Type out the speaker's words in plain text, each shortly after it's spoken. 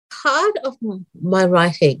part of my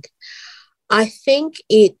writing, I think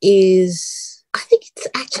it's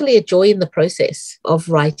actually a joy in the process of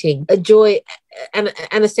writing, a joy and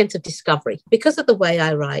a sense of discovery because of the way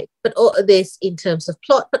I write, but all this in terms of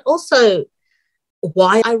plot, but also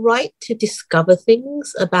why I write, to discover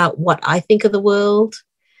things about what I think of the world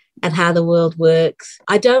and how the world works.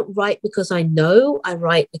 I don't write because I know, I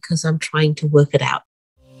write because I'm trying to work it out.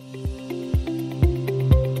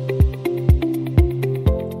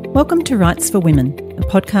 Welcome to Writes for Women, a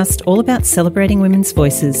podcast all about celebrating women's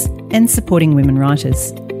voices and supporting women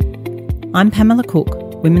writers. I'm Pamela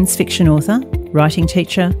Cook, women's fiction author, writing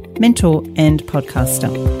teacher, mentor and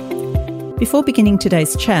podcaster. Before beginning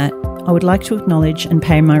today's chat, I would like to acknowledge and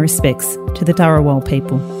pay my respects to the Dharawal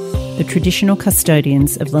people, the traditional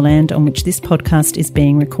custodians of the land on which this podcast is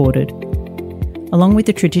being recorded, along with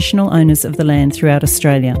the traditional owners of the land throughout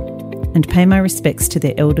Australia, and pay my respects to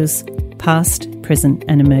their elders, past, present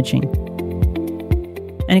and emerging.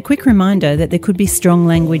 And a quick reminder that there could be strong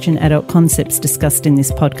language and adult concepts discussed in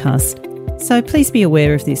this podcast, so please be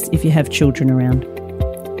aware of this if you have children around.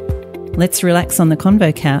 Let's relax on the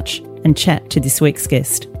convo couch and chat to this week's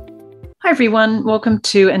guest. Hi everyone, welcome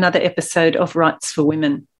to another episode of Writes for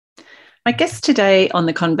Women. My guest today on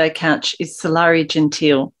the convo couch is Sulari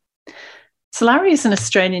Gentile. Sulari is an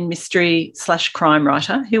Australian mystery/crime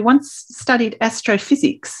writer who once studied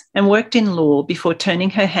astrophysics and worked in law before turning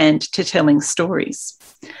her hand to telling stories.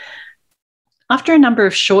 After a number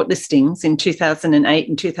of shortlistings in 2008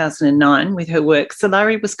 and 2009 with her work,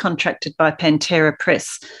 Sulari was contracted by Pantera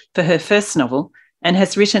Press for her first novel and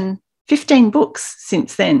has written 15 books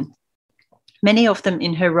since then, many of them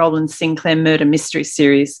in her Roland Sinclair murder mystery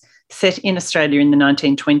series set in Australia in the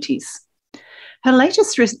 1920s. Her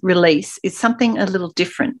latest release is something a little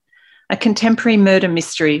different, a contemporary murder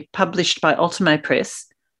mystery published by Ultimo Press,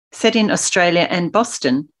 set in Australia and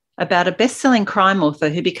Boston, about a best-selling crime author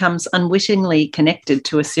who becomes unwittingly connected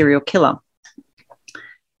to a serial killer.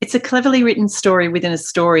 It's a cleverly written story within a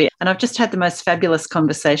story, and I've just had the most fabulous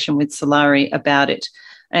conversation with Sulari about it.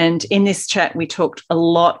 And in this chat, we talked a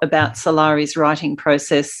lot about Sulari's writing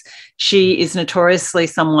process. She is notoriously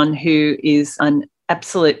someone who is an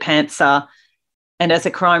absolute pantser, and as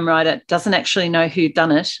a crime writer, doesn't actually know who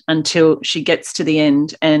done it until she gets to the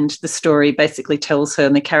end and the story basically tells her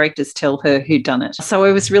and the characters tell her who done it. So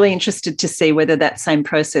I was really interested to see whether that same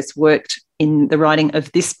process worked in the writing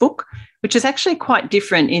of this book, which is actually quite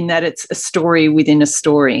different in that it's a story within a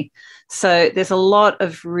story. So there's a lot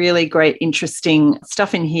of really great, interesting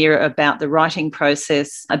stuff in here about the writing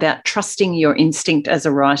process, about trusting your instinct as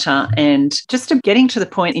a writer, and just getting to the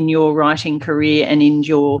point in your writing career and in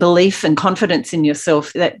your belief and confidence in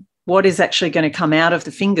yourself that what is actually going to come out of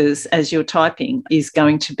the fingers as you're typing is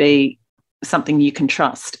going to be something you can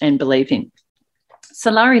trust and believe in.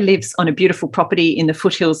 Sulari lives on a beautiful property in the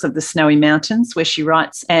foothills of the Snowy Mountains where she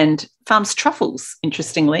writes and farms truffles,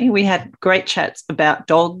 interestingly. We had great chats about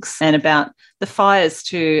dogs and about the fires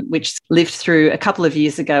too, which lived through a couple of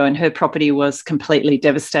years ago, and her property was completely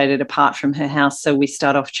devastated apart from her house. So we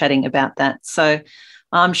start off chatting about that. So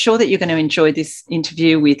I'm sure that you're going to enjoy this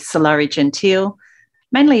interview with Sulari Gentile,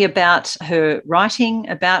 mainly about her writing,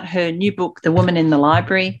 about her new book, The Woman in the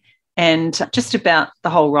Library, and just about the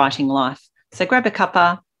whole writing life. So grab a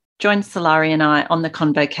cuppa, join Sulari and I on the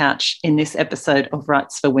convo couch in this episode of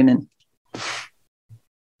Writes for Women.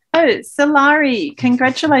 Oh, Sulari,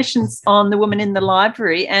 congratulations on The Woman in the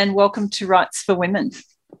Library and welcome to Writes for Women.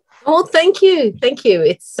 Oh, thank you. Thank you.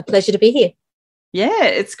 It's a pleasure to be here. Yeah,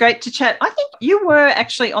 it's great to chat. I think you were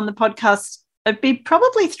actually on the podcast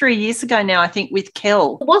probably 3 years ago now, I think, with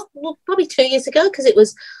Kel. It was probably 2 years ago because it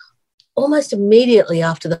was almost immediately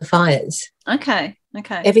after the fires. Okay.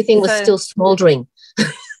 Everything was still smouldering.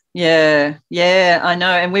 Yeah, I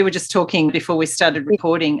know. And we were just talking before we started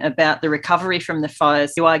recording about the recovery from the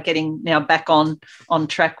fires. You are getting now back on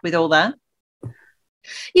track with all that?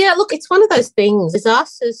 Yeah, look, it's one of those things.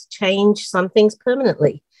 Disasters change some things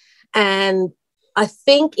permanently. And I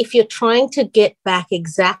think if you're trying to get back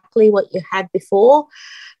exactly what you had before,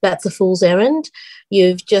 that's a fool's errand.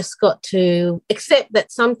 You've just got to accept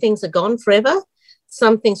that some things are gone forever.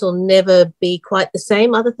 Some things will never be quite the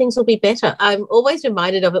same. Other things will be better. I'm always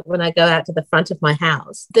reminded of it when I go out to the front of my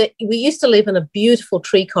house, that we used to live in a beautiful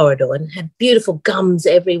tree corridor and had beautiful gums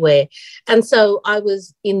everywhere. And so I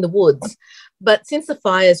was in the woods. But since the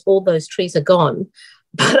fires, all those trees are gone.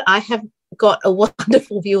 But I have got a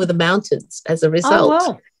wonderful view of the mountains as a result.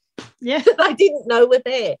 Oh, wow. Yeah. I didn't know were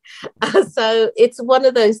there. So it's one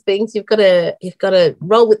of those things you've got to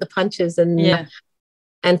roll with the punches and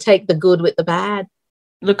take the good with the bad.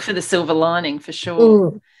 Look for the silver lining for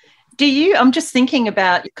sure. I'm just thinking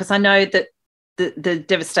about, because I know that the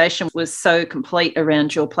devastation was so complete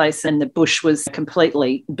around your place and the bush was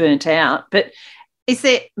completely burnt out. But are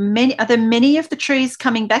there many of the trees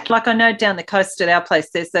coming back? Like I know down the coast at our place,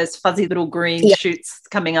 there's those fuzzy little green shoots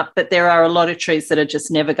coming up, but there are a lot of trees that are just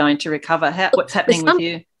never going to recover. What's happening with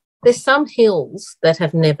you? There's some hills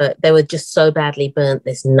that they were just so badly burnt,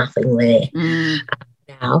 there's nothing there.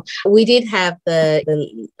 Now. We did have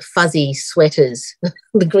the fuzzy sweaters,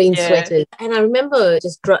 the green sweaters. And I remember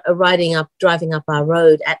just driving up our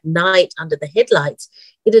road at night under the headlights.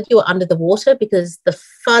 You were under the water because the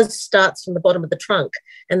fuzz starts from the bottom of the trunk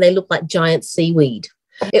and they look like giant seaweed.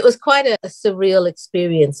 It was quite a surreal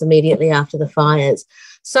experience immediately after the fires.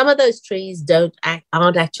 Some of those trees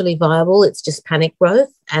aren't actually viable. It's just panic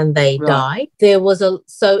growth and they die.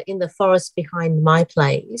 So in the forest behind my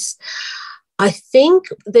place, I think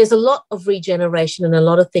there's a lot of regeneration and a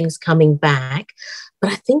lot of things coming back,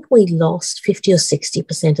 but I think we lost 50 or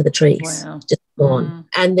 60% of the trees. Wow. Just gone.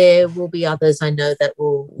 And there will be others I know that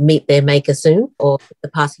will meet their maker soon or the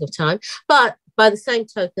passing of time. But by the same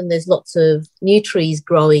token, there's lots of new trees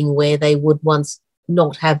growing where they would once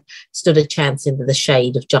not have stood a chance into the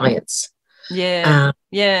shade of giants.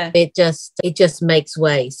 It just makes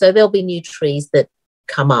way. So there'll be new trees that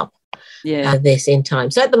come up this in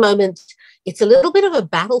time. So at the moment, it's a little bit of a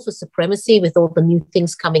battle for supremacy with all the new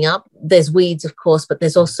things coming up. There's weeds, of course, but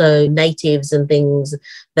there's also natives and things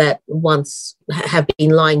that once have been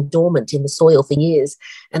lying dormant in the soil for years,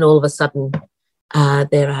 and all of a sudden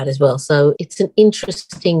they're out as well. So it's an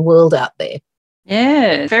interesting world out there.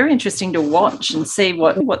 Yeah, very interesting to watch and see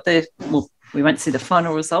what we won't see the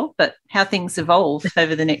final result, but how things evolve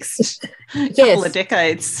over the next couple of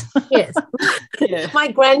decades. Yes. My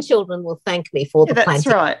grandchildren will thank me for the planting. That's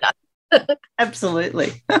right.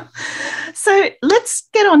 Absolutely. So let's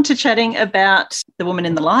get on to chatting about the woman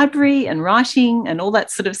in the library and writing and all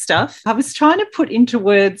that sort of stuff. I was trying to put into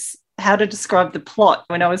words how to describe the plot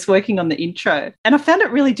when I was working on the intro, and I found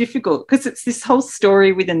it really difficult because it's this whole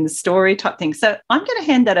story within the story type thing. So I'm going to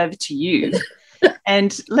hand that over to you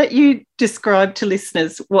and let you describe to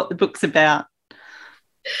listeners what the book's about.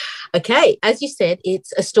 Okay. As you said,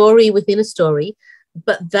 it's a story within a story.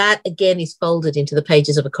 But that, again, is folded into the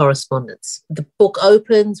pages of a correspondence. The book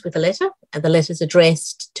opens with a letter, and the letter's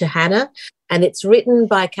addressed to Hannah, and it's written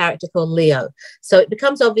by a character called Leo. So it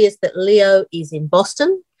becomes obvious that Leo is in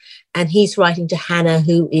Boston, and he's writing to Hannah,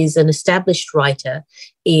 who is an established writer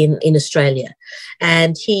in Australia.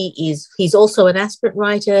 And he's also an aspirant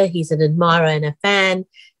writer, he's an admirer and a fan,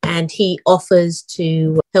 and he offers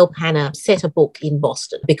to help Hannah set a book in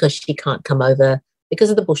Boston because she can't come over because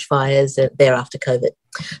of the bushfires there after COVID.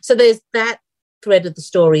 So there's that thread of the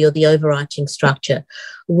story or the overarching structure.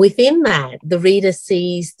 Within that, the reader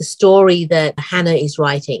sees the story that Hannah is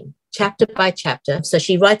writing chapter by chapter. So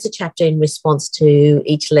she writes a chapter in response to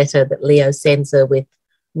each letter that Leo sends her with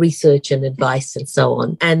research and advice and so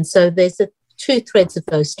on. And so there's two threads of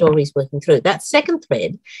those stories working through. That second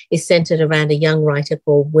thread is centered around a young writer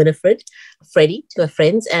called Winifred, Freddie to her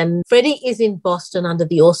friends. And Freddie is in Boston under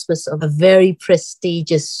the auspice of a very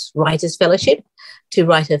prestigious writers' fellowship to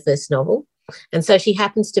write her first novel. And so she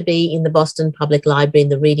happens to be in the Boston Public Library in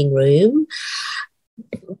the reading room,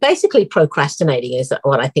 basically procrastinating is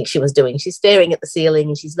what I think she was doing. She's staring at the ceiling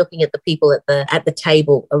and she's looking at the people at the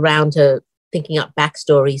table around her, thinking up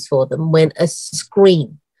backstories for them, when a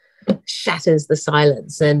scream shatters the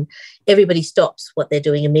silence and everybody stops what they're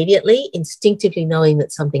doing immediately, instinctively knowing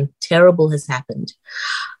that something terrible has happened.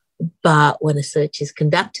 But when a search is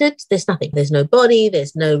conducted, there's nothing. There's no body.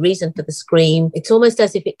 There's no reason for the scream. It's almost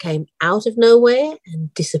as if it came out of nowhere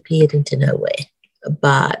and disappeared into nowhere.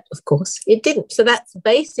 But, of course, it didn't. So that's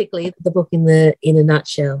basically the book in a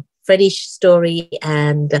nutshell. Freddie's story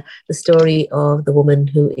and the story of the woman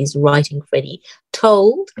who is writing Freddie,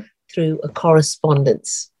 told through a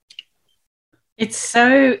correspondence. It's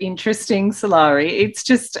so interesting, Sulari. It's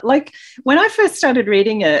just like when I first started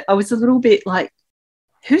reading it, I was a little bit like,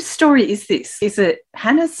 whose story is this? Is it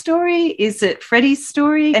Hannah's story? Is it Freddie's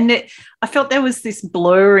story? And I felt there was this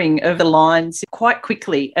blurring of the lines quite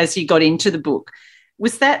quickly as you got into the book.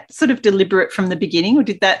 Was that sort of deliberate from the beginning, or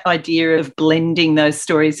did that idea of blending those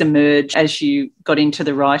stories emerge as you got into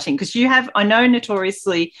the writing? Because I know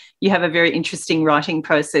notoriously you have a very interesting writing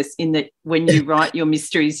process in that when you write your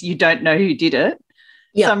mysteries, you don't know who did it.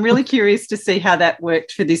 Yeah. So I'm really curious to see how that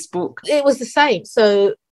worked for this book. It was the same.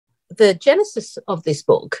 So the genesis of this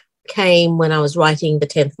book came when I was writing the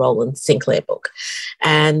 10th Roland Sinclair book.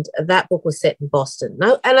 And that book was set in Boston.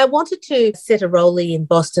 And I wanted to set a Rowley in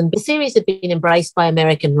Boston. The series had been embraced by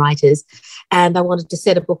American writers, and I wanted to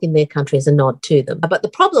set a book in their country as a nod to them. But the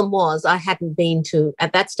problem was at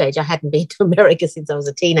that stage, I hadn't been to America since I was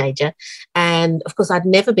a teenager. And of course, I'd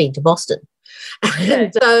never been to Boston.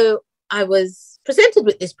 And so I was presented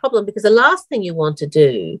with this problem, because the last thing you want to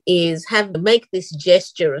do is make this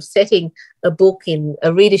gesture of setting a book in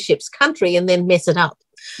a readership's country and then mess it up.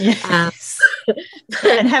 Yes.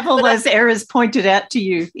 And have all those errors pointed out to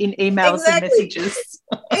you in emails and messages.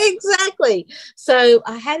 Exactly. So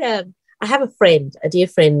I have a dear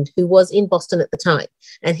friend who was in Boston at the time,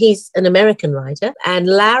 and he's an American writer. And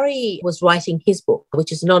Larry was writing his book,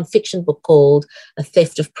 which is a non-fiction book called A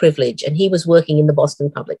Theft of Privilege. And he was working in the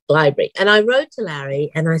Boston Public Library. And I wrote to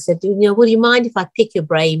Larry and I said, would you mind if I pick your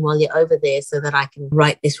brain while you're over there so that I can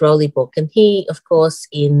write this Rowley book? And he, of course,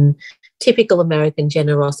 in typical American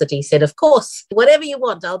generosity, said, of course, whatever you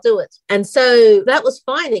want, I'll do it. And so that was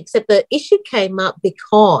fine, except the issue came up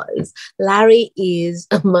because Larry is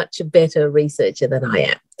a much better researcher than I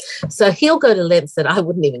am. So he'll go to lengths that I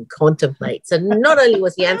wouldn't even contemplate. So not only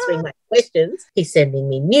was he answering my questions, he's sending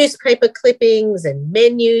me newspaper clippings and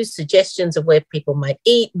menus, suggestions of where people might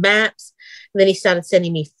eat, maps. And then he started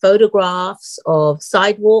sending me photographs of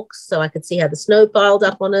sidewalks so I could see how the snow piled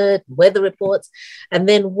up on it, weather reports. And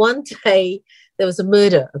then one day there was a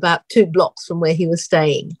murder about 2 blocks from where he was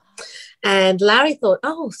staying. And Larry thought,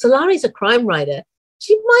 so Larry's a crime writer.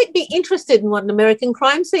 She might be interested in what an American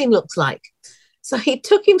crime scene looks like. So he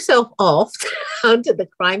took himself off onto the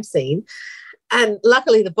crime scene. And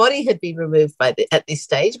luckily the body had been removed at this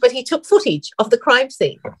stage, but he took footage of the crime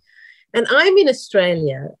scene. And I'm in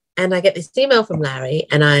Australia, and I get this email from Larry,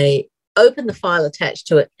 and I open the file attached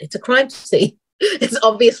to it. It's a crime scene. It's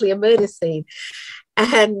obviously a murder scene.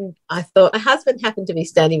 And I thought, my husband happened to be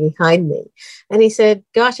standing behind me. And he said,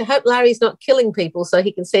 gosh, I hope Larry's not killing people so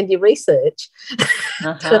he can send you research.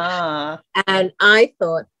 Uh-huh. And I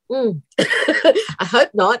thought, I hope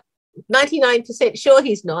not. 99% sure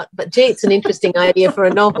he's not, but gee, it's an interesting idea for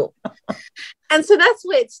a novel. And so that's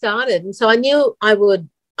where it started. And so I knew I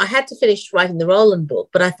had to finish writing the Roland book,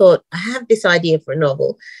 but I thought, I have this idea for a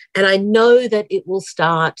novel, and I know that it will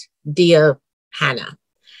start Dear Hannah.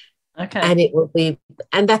 Okay.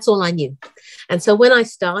 And that's all I knew. And so when I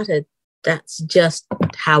started, that's just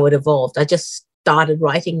how it evolved. I just started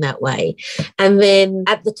writing that way. And then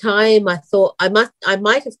at the time I thought I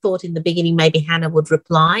might have thought in the beginning maybe Hannah would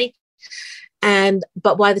reply.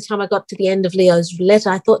 But by the time I got to the end of Leo's letter,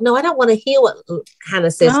 I thought, no, I don't want to hear what Hannah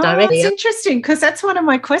says directly. That's interesting, because that's one of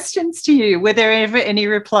my questions to you. Were there ever any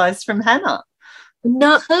replies from Hannah?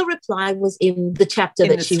 No, her reply was in the chapter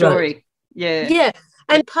that she wrote. Yeah. Yeah.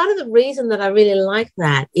 And part of the reason that I really like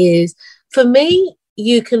that is, for me,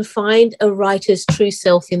 you can find a writer's true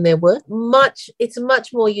self in their work. It's much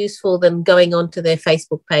more useful than going onto their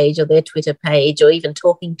Facebook page or their Twitter page or even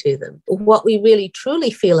talking to them. What we really truly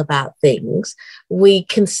feel about things, we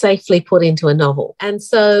can safely put into a novel. And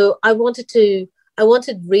so I wanted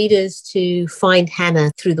readers to find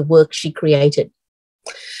Hannah through the work she created.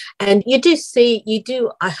 And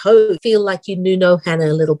I hope, feel like you do know Hannah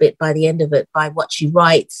a little bit by the end of it, by what she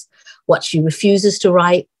writes, what she refuses to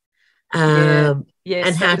write. Yes,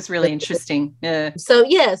 and that was really interesting. Yeah. So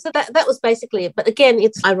that was basically it. But again,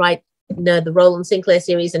 I write the Roland Sinclair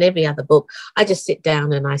series and every other book. I just sit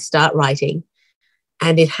down and I start writing,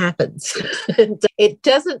 and it happens. It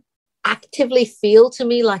doesn't actively feel to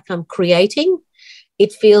me like I'm creating.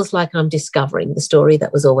 It feels like I'm discovering the story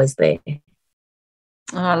that was always there.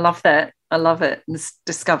 Oh, I love that. I love it.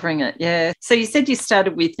 Discovering it. Yeah. So you said you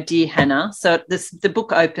started with Dear Hannah. So the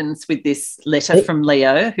book opens with this letter from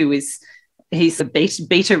Leo, he's a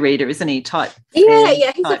beta reader, isn't he? He's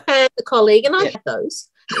a fan, a colleague, and I have those.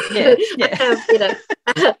 Yeah. I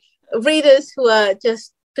have, readers who are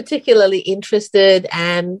just particularly interested,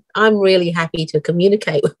 and I'm really happy to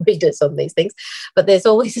communicate with readers on these things. But there's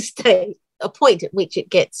always a point at which it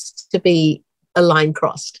gets to be a line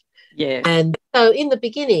crossed. Yeah. And so in the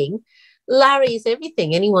beginning, Larry's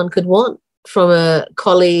everything anyone could want from a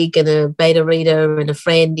colleague and a beta reader and a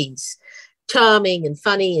friend. He's charming and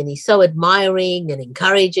funny, and he's so admiring and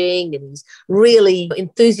encouraging, and he's really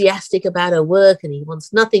enthusiastic about her work, and he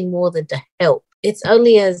wants nothing more than to help. It's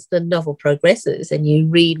only as the novel progresses and you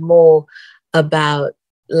read more about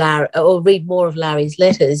Larry, or read more of Larry's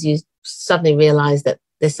letters, you suddenly realise that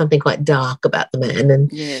there's something quite dark about the man,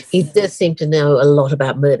 and he does seem to know a lot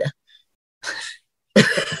about murder.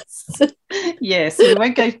 Yes, we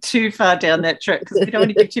won't go too far down that track because we don't want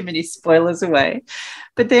to give too many spoilers away.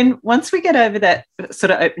 But then once we get over that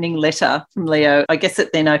sort of opening letter from Leo, I guess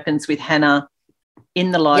it then opens with Hannah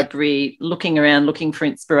in the library, looking around, looking for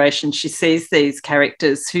inspiration, she sees these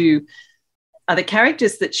characters who are the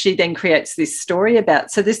characters that she then creates this story about.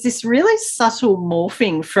 So there's this really subtle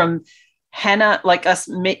morphing from Hannah, like us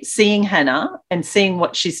seeing Hannah and seeing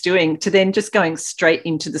what she's doing, to then just going straight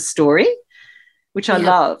into the story, which I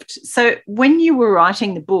loved. So when you were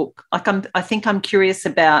writing the book, like I think I'm curious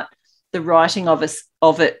about the writing of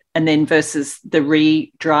it and then versus the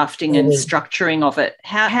redrafting and structuring of it.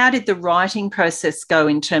 How did the writing process go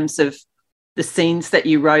in terms of the scenes that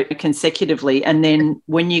you wrote consecutively, and then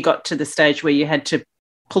when you got to the stage where you had to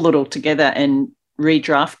pull it all together and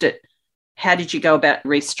redraft it, how did you go about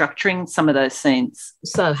restructuring some of those scenes?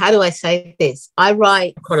 So how do I say this? I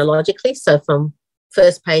write chronologically, so from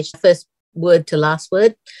first page, first word to last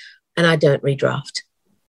word, and I don't redraft.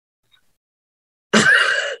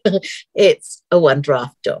 It's a one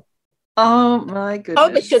draft job. Oh my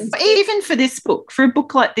goodness. Even for this book, for a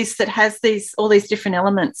book like this that has all these different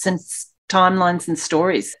elements and timelines and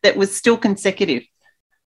stories, that was still consecutive.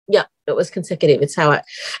 Yeah, it was consecutive. It's how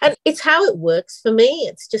it works for me.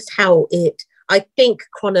 It's just I think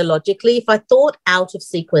chronologically. If I thought out of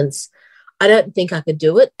sequence, I don't think I could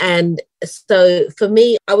do it. And so for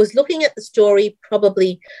me, I was looking at the story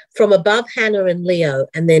probably from above Hannah and Leo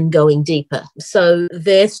and then going deeper. So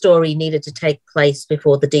their story needed to take place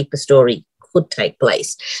before the deeper story could take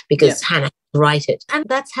place, because Hannah had to write it. And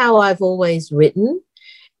that's how I've always written.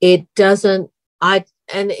 It doesn't, and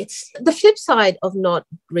it's the flip side of not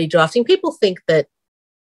redrafting. People think that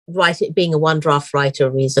being a one draft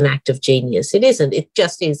writer is an act of genius. It isn't. It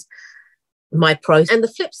just is my process. And the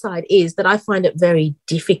flip side is that I find it very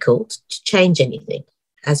difficult to change anything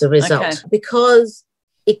as a result, because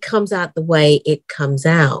it comes out the way it comes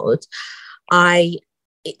out.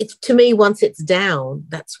 To me, once it's down,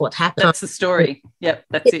 that's what happens. That's the story. Yep,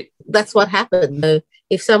 that's it. That's what happened. So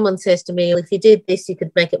if someone says to me, well, if you did this, you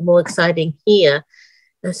could make it more exciting here,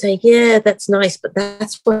 I say, yeah, that's nice, but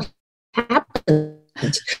that's what happened.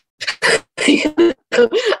 So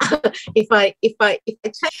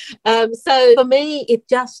for me,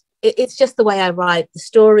 it's just the way I write the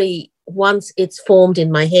story. Once it's formed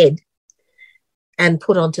in my head and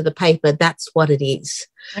put onto the paper, that's what it is.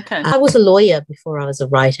 Okay. I was a lawyer before I was a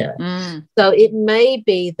writer. So it may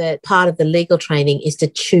be that part of the legal training is to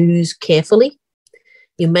choose carefully.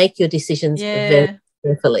 You make your decisions very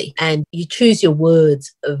carefully, and you choose your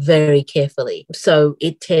words very carefully. So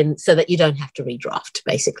so that you don't have to redraft,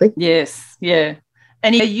 basically. Yes, yeah.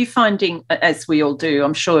 And are you finding, as we all do,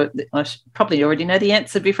 I'm sure I probably already know the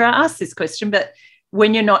answer before I ask this question, but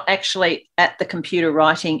when you're not actually at the computer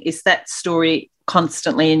writing, is that story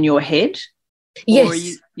constantly in your head?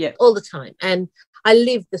 Yes, all the time. And I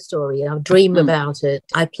live the story. I dream about it.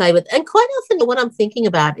 I play with, and quite often what I'm thinking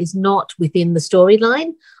about is not within the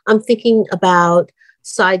storyline. I'm thinking about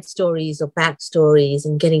side stories or backstories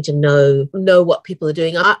and getting to know what people are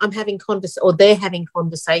doing. I'm having they're having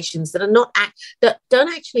conversations that that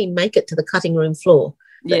don't actually make it to the cutting room floor.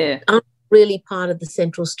 That aren't really part of the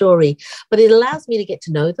central story, but it allows me to get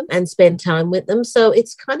to know them and spend time with them. So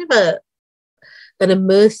it's kind of an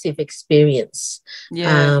immersive experience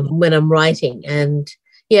when I'm writing. And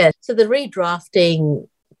so the redrafting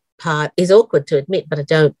part is awkward to admit, but I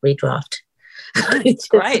don't redraft. It's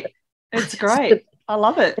great. It's great. I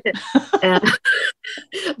love it.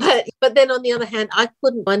 But then on the other hand, I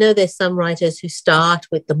know there's some writers who start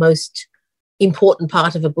with the most important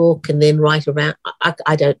part of a book and then write around. I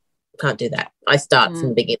can't do that. I start from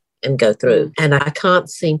the beginning and go through, and I can't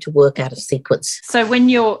seem to work out of sequence. So when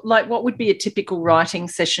you're like, what would be a typical writing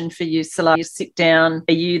session for you, Salah? You sit down,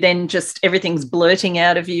 are you then just everything's blurting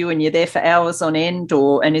out of you and you're there for hours on end,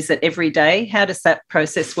 and is it every day? How does that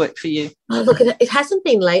process work for you? Oh, look, it hasn't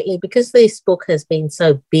been lately because this book has been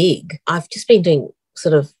so big. I've just been doing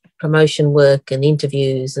sort of promotion work and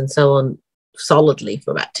interviews and so on solidly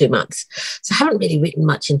for about 2 months. So I haven't really written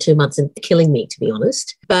much in 2 months, and it's killing me, to be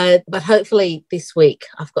honest. But hopefully this week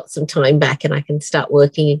I've got some time back and I can start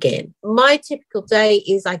working again. My typical day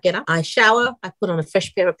is I get up, I shower, I put on a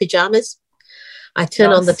fresh pair of pajamas, I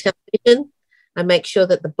turn on the television, I make sure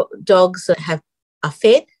that the dogs are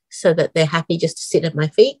fed so that they're happy just to sit at my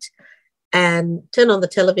feet, and turn on the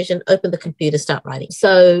television, open the computer, start writing.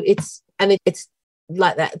 So it's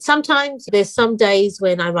like that. Sometimes there's some days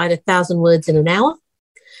when I write 1,000 words in an hour,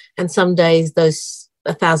 and some days those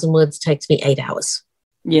 1,000 words takes me 8 hours.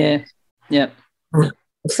 Yeah.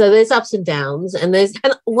 So there's ups and downs, and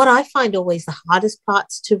what I find always the hardest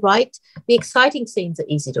parts to write. The exciting scenes are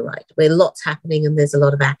easy to write, where lots happening and there's a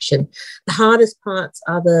lot of action. The hardest parts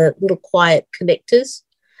are the little quiet connectors.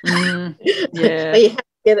 Where you have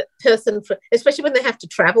get a person, especially when they have to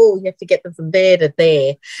travel, you have to get them from there to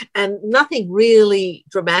there. And nothing really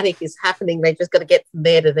dramatic is happening. They've just got to get from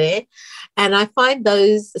there to there. And I find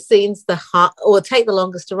those scenes take the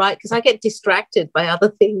longest to write because I get distracted by other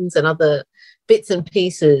things and other bits and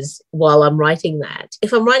pieces while I'm writing that.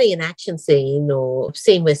 If I'm writing an action scene or a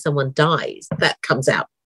scene where someone dies, that comes out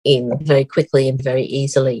in very quickly and very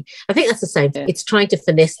easily. I think that's the same thing. It's trying to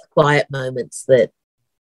finesse the quiet moments that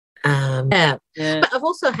But I've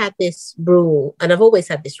also had this rule, and I've always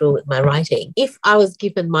had this rule with my writing. If I was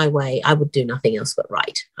given my way, I would do nothing else but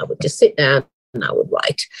write. I would just sit down and I would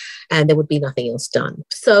write, and there would be nothing else done.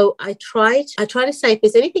 So I try to say, if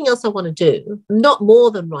there's anything else I want to do, not more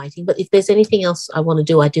than writing, but if there's anything else I want to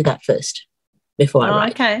do, I do that first before I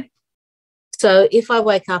write. Okay. So if I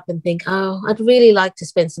wake up and think, I'd really like to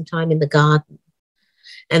spend some time in the garden,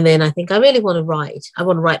 and then I think I really want to write. I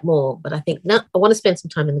want to write more, but I think, no, I want to spend some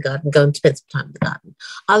time in the garden, go and spend some time in the garden.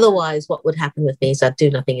 Otherwise, what would happen with me is I'd do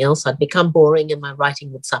nothing else. I'd become boring and my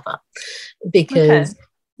writing would suffer. Because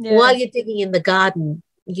while you're digging in the garden,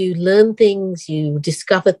 you learn things, you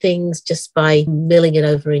discover things just by milling it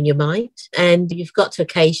over in your mind. And you've got to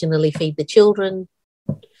occasionally feed the children,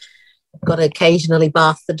 got to occasionally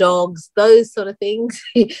bath the dogs, those sort of things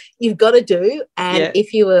you've got to do. And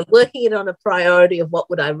if you were working it on a priority of what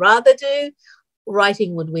would I rather do,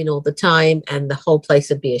 writing would win all the time, and the whole place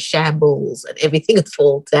would be a shambles and everything would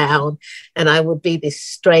fall down, and I would be this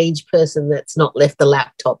strange person that's not left the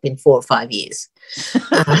laptop in 4 or 5 years.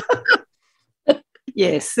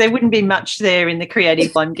 Yes, there wouldn't be much there in the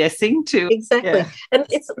creative, I'm guessing, too. Exactly. Yeah. And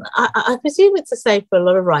I presume it's the same for a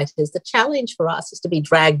lot of writers. The challenge for us is to be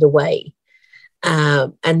dragged away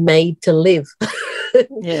and made to live.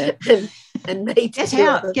 Yeah. and made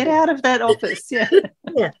to get out of that office. Yeah.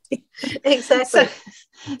 Yeah, exactly.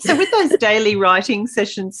 So with those daily writing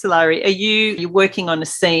sessions, Sulari, are you working on a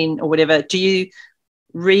scene or whatever? Do you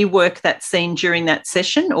rework that scene during that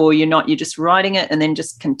session, or you're not? You're just writing it and then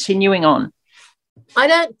just continuing on? I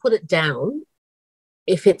don't put it down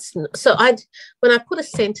if it's so. When I put a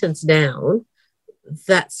sentence down,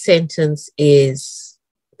 that sentence is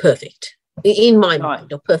perfect in my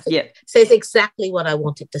mind, or perfect. Yep. Says exactly what I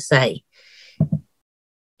want it to say.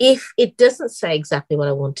 If it doesn't say exactly what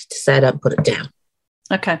I want it to say, I don't put it down.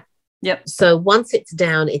 Okay. Yep. So once it's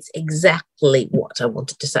down, it's exactly what I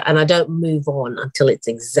wanted to say, and I don't move on until it's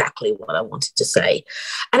exactly what I wanted to say.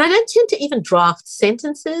 And I don't tend to even draft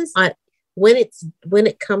sentences. When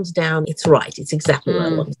it comes down, it's right. It's exactly what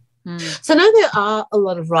I want. So now there are a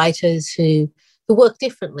lot of writers who work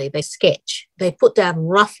differently. They sketch. They put down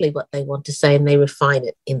roughly what they want to say and they refine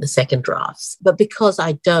it in the second drafts. But because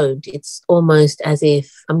I don't, it's almost as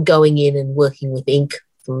if I'm going in and working with ink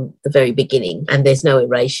from the very beginning, and there's no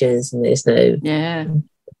erasures and there's no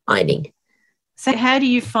refining. So how do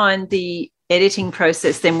you find the editing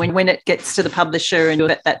process then when it gets to the publisher and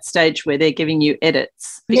you're at that stage where they're giving you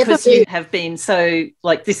edits? Because you have been so,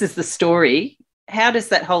 like, this is the story. How does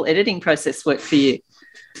that whole editing process work for you?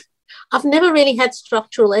 I've never really had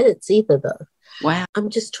structural edits either, though. Wow. I'm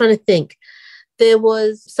just trying to think.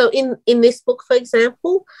 So in this book, for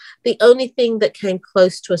example, the only thing that came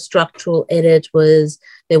close to a structural edit was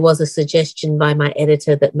there was a suggestion by my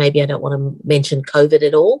editor that maybe I don't want to mention COVID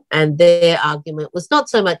at all. And their argument was not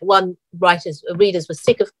so much readers were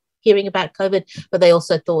sick of hearing about COVID, but they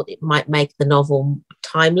also thought it might make the novel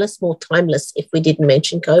more timeless if we didn't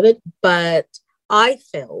mention COVID. But I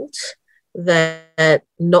felt that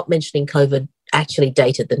not mentioning COVID actually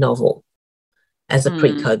dated the novel as a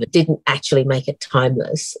pre-COVID, didn't actually make it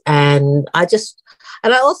timeless. And I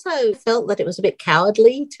also felt that it was a bit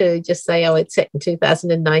cowardly to just say, it's set in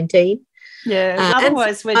 2019. Yeah,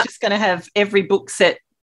 otherwise we're just going to have every book set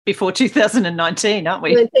before 2019, aren't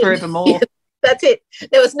we? Forevermore. Yeah, that's it.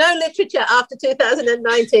 There was no literature after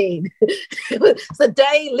 2019. It was the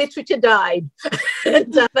day literature died.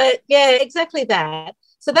 But yeah, exactly that.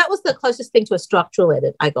 So that was the closest thing to a structural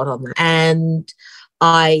edit I got on that. And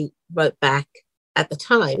I wrote back at the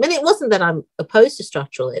time. And it wasn't that I'm opposed to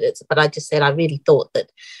structural edits, but I just said I really thought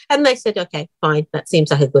that. And they said, okay, fine. That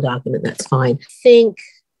seems like a good argument. That's fine.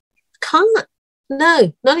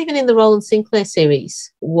 No, not even in the Roland Sinclair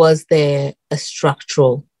series was there a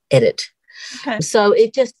structural edit. Okay. So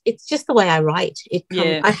it's just the way I write.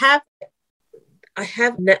 I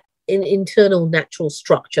have an internal natural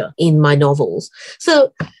structure in my novels.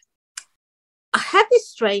 So I have this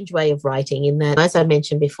strange way of writing in that, as I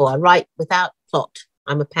mentioned before, I write without plot.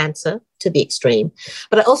 I'm a pantser to the extreme.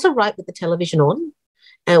 But I also write with the television on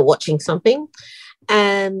and watching something.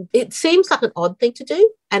 And it seems like an odd thing to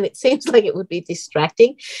do, and it seems like it would be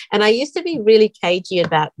distracting. And I used to be really cagey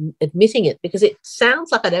about admitting it because it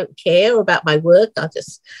sounds like I don't care about my work. I'll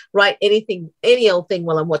just write anything, any old thing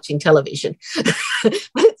while I'm watching television. But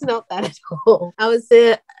it's not that at all. I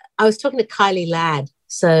was talking to Kylie Ladd.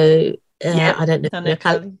 So I don't know.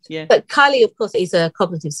 Kylie. Yeah. But Kylie, of course, is a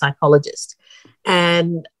cognitive psychologist.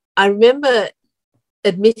 And I remember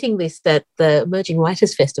admitting this at the Emerging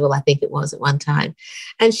Writers Festival, I think it was at one time.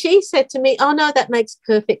 And she said to me, oh, no, that makes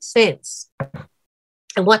perfect sense.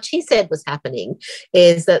 And what she said was happening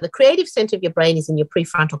is that the creative center of your brain is in your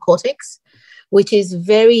prefrontal cortex, which is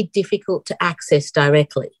very difficult to access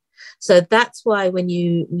directly. So that's why when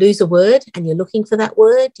you lose a word and you're looking for that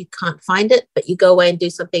word, you can't find it, but you go away and do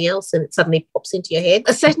something else and it suddenly pops into your head.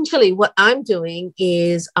 Essentially, what I'm doing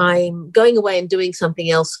is I'm going away and doing something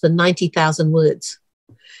else for 90,000 words.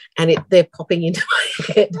 And they're popping into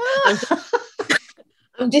my head.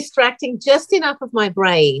 I'm distracting just enough of my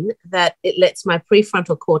brain that it lets my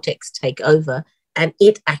prefrontal cortex take over and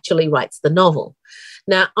it actually writes the novel.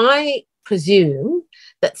 Now, I presume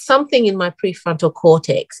that something in my prefrontal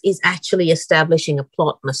cortex is actually establishing a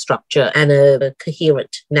plot and a structure and a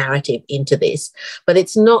coherent narrative into this. But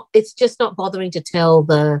it's just not bothering to tell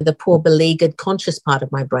the poor beleaguered conscious part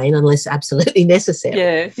of my brain unless absolutely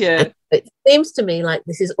necessary. Yeah. And it seems to me like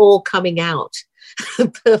this is all coming out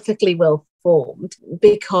perfectly well formed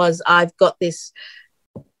because I've got this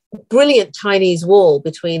brilliant Chinese wall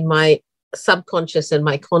between my subconscious and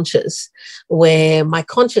my conscious, where my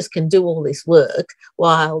conscious can do all this work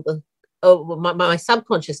while my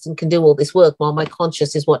subconscious can do all this work while my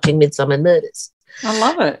conscious is watching Midsummer Murders. I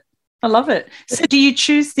love it. So do you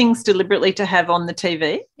choose things deliberately to have on the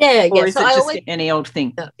TV? Yeah. Or is it just any old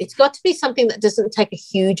thing? No, it's got to be something that doesn't take a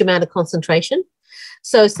huge amount of concentration.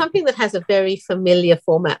 So something that has a very familiar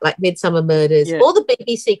format like Midsummer Murders, all the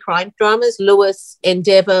BBC crime dramas, Lewis,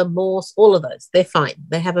 Endeavour, Morse, all of those, they're fine.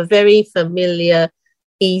 They have a very familiar,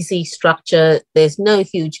 easy structure. There's no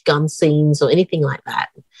huge gun scenes or anything like that.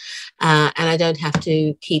 And I don't have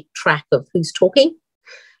to keep track of who's talking.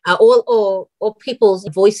 Or people's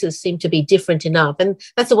voices seem to be different enough. And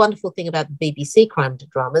that's a wonderful thing about the BBC crime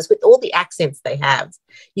dramas. With all the accents they have,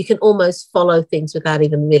 you can almost follow things without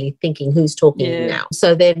even really thinking who's talking now.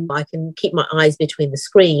 So then I can keep my eyes between the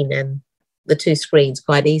screen and the two screens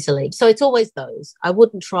quite easily. So it's always those. I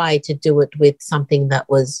wouldn't try to do it with something that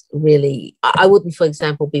was really, I wouldn't, for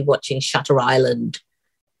example, be watching Shutter Island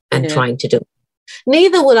and trying to do it.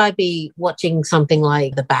 Neither would I be watching something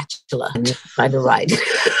like The Bachelor and trying to write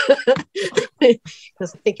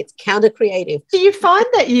because I think it's counter-creative. Do you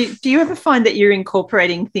ever find that you're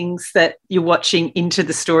incorporating things that you're watching into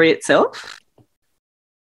the story itself?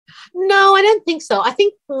 No, I don't think so. I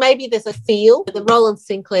think maybe there's a feel. The Roland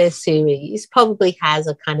Sinclair series probably has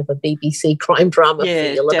a kind of a BBC crime drama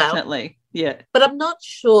feel about it. Definitely. Yeah. But I'm not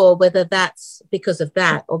sure whether that's because of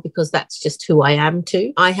that or because that's just who I am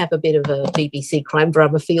too. I have a bit of a BBC crime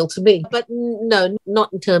drama feel to me. But no,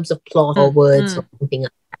 not in terms of plot or words or anything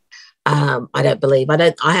like that. I don't believe.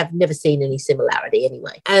 I have never seen any similarity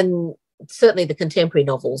anyway. And certainly the contemporary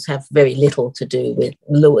novels have very little to do with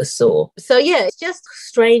Lewis so it's just a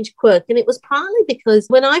strange quirk. And it was partly because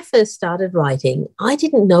when I first started writing, I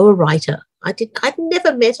didn't know a writer. I'd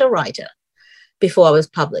never met a writer before I was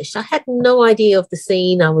published. I had no idea of the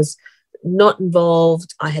scene. I was not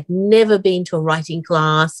involved. I had never been to a writing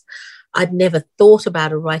class. I'd never thought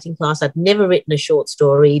about a writing class. I'd never written a short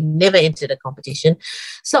story, never entered a competition.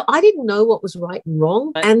 So I didn't know what was right and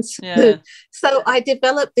wrong. And so I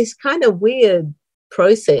developed this kind of weird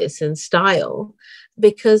process and style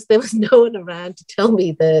because there was no one around to tell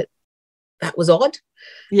me that was odd.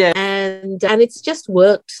 Yeah. And it's just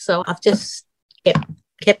worked. So I've just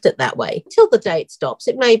kept it that way until the day it stops.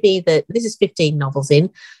 It may be that this is 15 novels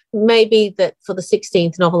in, maybe that for the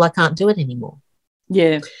 16th novel I can't do it anymore.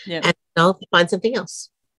 Yeah. And I'll find something else.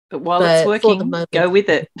 But while it's working, go with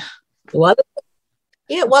it. While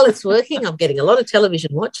it's working, I'm getting a lot of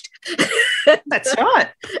television watched. That's right.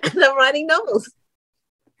 And I'm writing novels.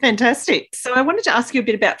 Fantastic. So I wanted to ask you a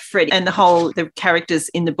bit about Freddie and the characters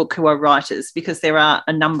in the book who are writers, because there are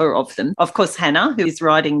a number of them. Of course, Hannah, who is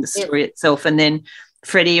writing the story itself, and then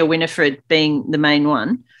Freddie or Winifred being the main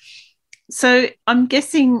one. So I'm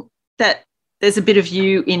guessing that there's a bit of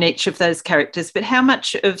you in each of those characters, but how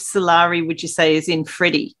much of Sulari would you say is in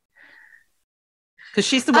Freddie? Because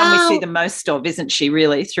she's the one we see the most of, isn't she,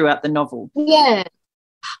 really, throughout the novel? Yeah.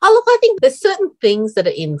 Oh, look, I think there's certain things that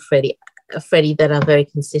are in Freddie that are very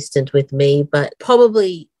consistent with me, but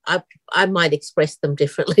probably I might express them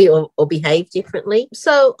differently or behave differently.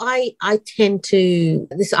 So I tend to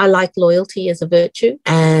I like loyalty as a virtue,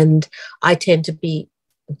 and I tend to be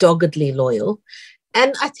doggedly loyal.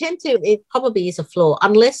 And I tend to, it probably is a flaw,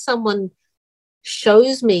 unless someone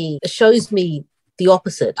shows me the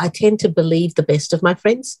opposite. I tend to believe the best of my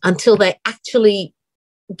friends until they actually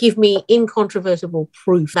give me incontrovertible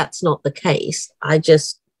proof that's not the case. I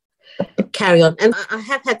just carry on. And I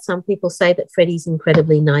have had some people say that Freddie's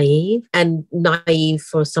incredibly naive, and naive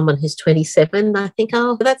for someone who's 27. I think,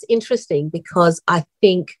 oh, that's interesting, because I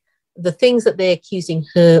think the things that they're accusing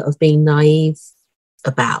her of being naive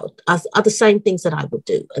about are the same things that I would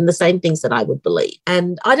do and the same things that I would believe.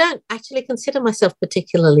 And I don't actually consider myself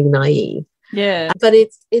particularly naive. Yeah. But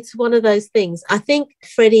it's one of those things. I think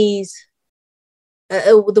Freddie's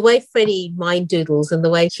the way Freddie mind doodles and the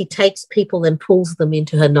way she takes people and pulls them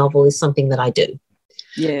into her novel is something that I do.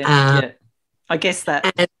 Yeah. I guess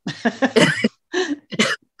that.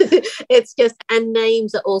 It's just, and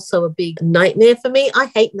names are also a big nightmare for me.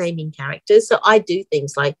 I hate naming characters, so I do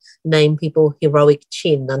things like name people Heroic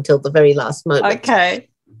Chin until the very last moment. Okay.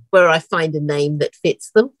 Where I find a name that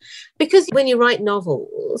fits them. Because when you write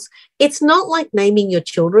novels, it's not like naming your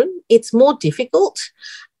children. It's more difficult,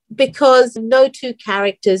 because no two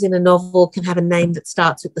characters in a novel can have a name that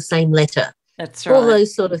starts with the same letter. That's right. All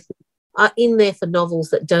those sort of things are in there for novels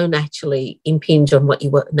that don't actually impinge on what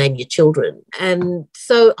you name your children. And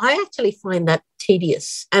so I actually find that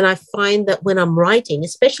tedious. And I find that when I'm writing,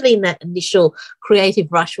 especially in that initial creative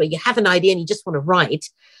rush where you have an idea and you just want to write,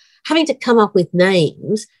 having to come up with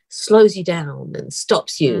names slows you down and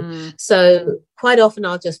stops you. So quite often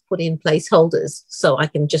I'll just put in placeholders so I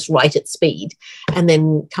can just write at speed and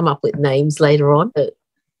then come up with names later on.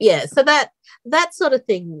 So that sort of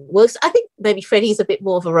thing works. I think maybe Freddie's a bit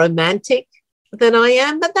more of a romantic than I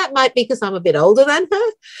am, but that might be because I'm a bit older than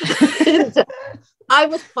her. I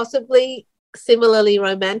was possibly similarly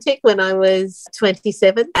romantic when I was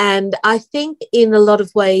 27, and I think in a lot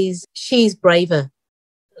of ways she's braver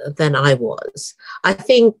than I was. I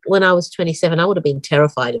think when I was 27, I would have been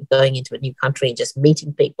terrified of going into a new country and just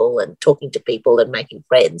meeting people and talking to people and making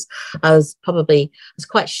friends. I was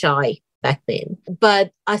quite shy back then.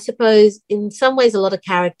 But I suppose in some ways a lot of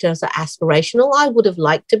characters are aspirational. I would have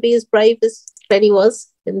liked to be as brave as Freddie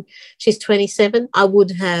was, and she's 27. I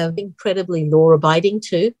would have incredibly law-abiding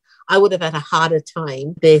too. I would have had a harder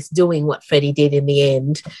time doing what Freddie did in the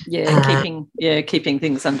end. Keeping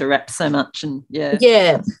things under wraps so much, and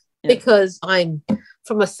because I'm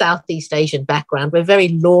from a Southeast Asian background. We're very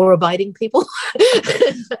law-abiding people.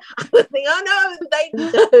 I would think, oh no, they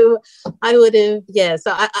know. I would have,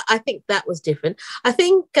 So I think that was different. I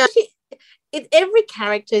think every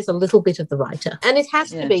character is a little bit of the writer, and it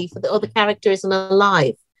has to be, or the character isn't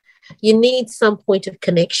alive. You need some point of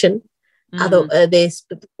connection.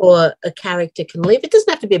 Or a character can live. It doesn't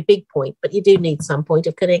have to be a big point, but you do need some point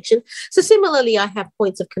of connection. So similarly, I have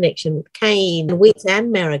points of connection with Cain, Wit,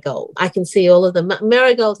 and Marigold. I can see all of them.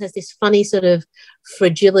 Marigold has this funny sort of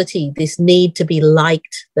fragility, this need to be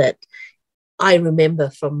liked that I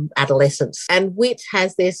remember from adolescence. And Wit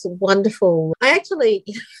has this wonderful, I actually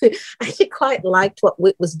quite liked what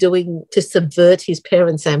Wit was doing to subvert his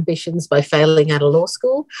parents' ambitions by failing out of law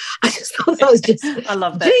school. I just thought that was just I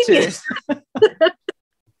love that genius.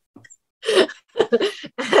 Too.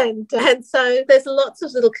 And so there's lots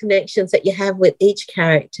of little connections that you have with each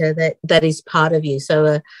character that is part of you.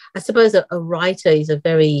 So I suppose a writer is a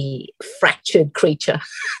very fractured creature.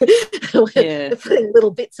 We're putting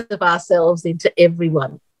little bits of ourselves into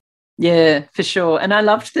everyone. Yeah, for sure. And I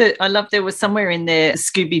loved there was somewhere in there a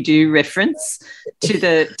Scooby-Doo reference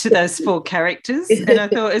to those four characters. And I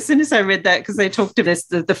thought, as soon as I read that, because they talked to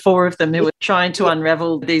the four of them who were trying to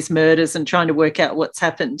unravel these murders and trying to work out what's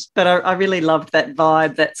happened. But I really loved that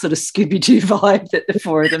vibe, that sort of Scooby-Doo vibe that the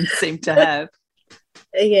four of them seemed to have.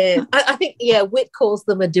 Yeah, I think, Wit calls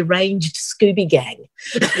them a deranged Scooby gang.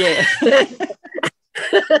 Yeah.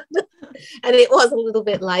 And it was a little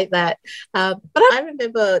bit like that. But I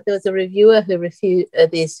remember there was a reviewer who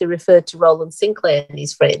referred to Roland Sinclair and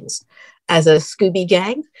his friends as a Scooby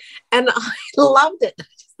gang. And I loved it. I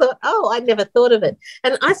just thought, I never thought of it.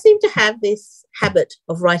 And I seem to have this habit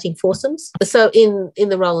of writing foursomes. So in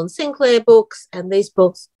the Roland Sinclair books and these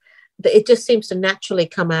books, it just seems to naturally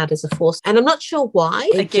come out as a foursome. And I'm not sure why.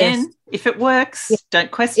 If it works,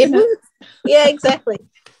 don't question it. Yeah, exactly.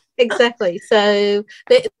 Exactly. So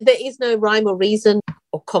there is no rhyme or reason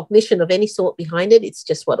or cognition of any sort behind it. It's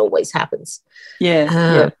just what always happens.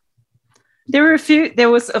 Yeah. There were a few. There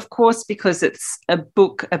was, of course, because it's a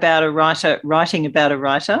book about a writer writing about a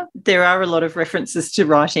writer, there are a lot of references to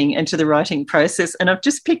writing and to the writing process. And I've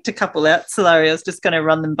just picked a couple out, Sulari. I was just going to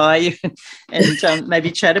run them by you and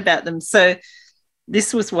maybe chat about them. So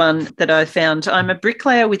this was one that I found. I'm a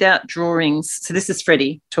bricklayer without drawings. So this is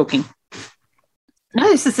Freddie talking. No,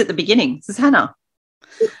 this is at the beginning. This is Hannah.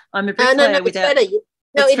 I'm a bricklayer without...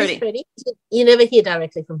 No, it is Freddie. You never hear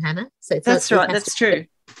directly from Hannah. So that's right. That's true.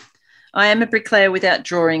 I am a bricklayer without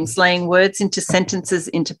drawings, laying words into sentences,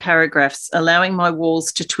 into paragraphs, allowing my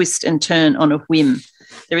walls to twist and turn on a whim.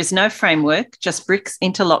 There is no framework, just bricks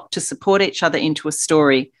interlocked to support each other into a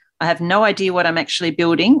story. I have no idea what I'm actually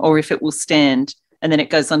building or if it will stand. And then it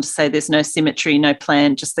goes on to say there's no symmetry, no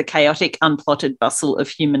plan, just the chaotic, unplotted bustle of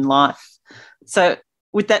human life. So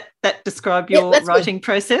would that describe your writing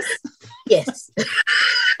process? Yes.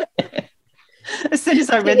 As soon as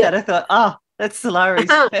I read that, I thought, that's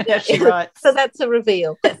Sulari's how she writes. So that's a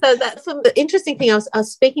reveal. So that's the interesting thing. I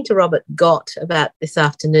was speaking to Robert Gott about this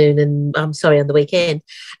afternoon and on the weekend.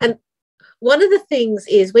 And one of the things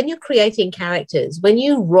is when you're creating characters, when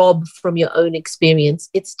you rob from your own experience,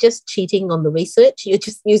 it's just cheating on the research. You're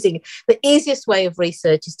just using the easiest way of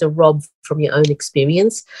research is to rob from your own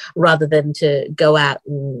experience rather than to go out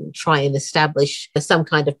and try and establish some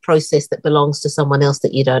kind of process that belongs to someone else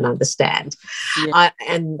that you don't understand. Yeah.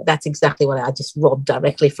 And that's exactly what I just robbed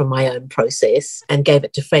directly from my own process and gave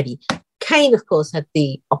it to Freddie. Kane, of course, had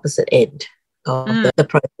the opposite end of the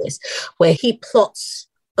process where he plots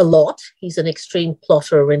a lot. He's an extreme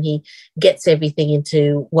plotter and he gets everything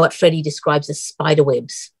into what Freddie describes as spider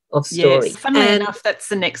webs of story. Yes, funnily enough, that's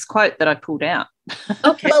the next quote that I pulled out.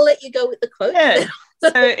 Okay, I'll let you go with the quote. Yeah.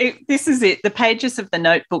 This is it. The pages of the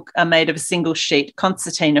notebook are made of a single sheet,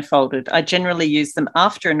 concertina folded. I generally use them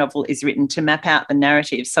after a novel is written to map out the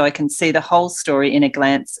narrative so I can see the whole story in a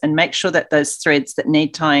glance and make sure that those threads that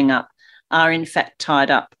need tying up are in fact tied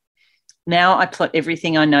up. Now I plot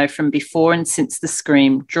everything I know from before and since the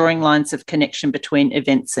scream, drawing lines of connection between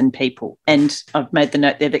events and people. And I've made the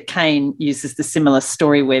note there that Kane uses the similar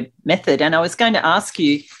story web method. And I was going to ask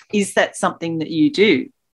you, is that something that you do?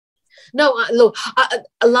 No, look, I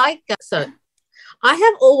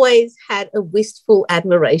have always had a wistful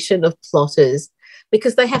admiration of plotters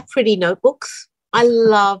because they have pretty notebooks. I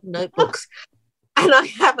love notebooks. And I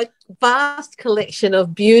have a vast collection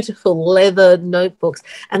of beautiful leather notebooks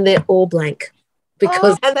and they're all blank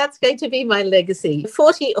and that's going to be my legacy.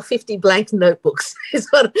 40 or 50 blank notebooks is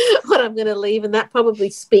what I'm going to leave, and that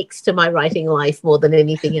probably speaks to my writing life more than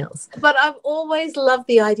anything else. But I've always loved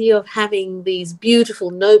the idea of having these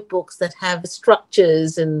beautiful notebooks that have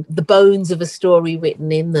structures and the bones of a story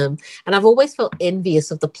written in them. And I've always felt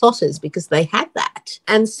envious of the plotters because they had that.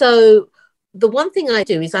 And so the one thing I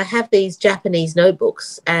do is I have these Japanese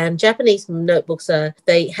notebooks, and Japanese notebooks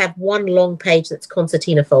they have one long page that's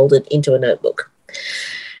concertina folded into a notebook.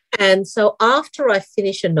 And so after I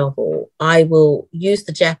finish a novel, I will use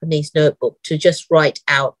the Japanese notebook to just write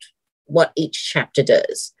out what each chapter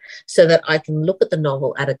does so that I can look at the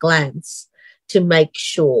novel at a glance to make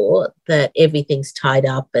sure that everything's tied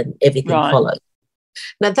up and everything follows.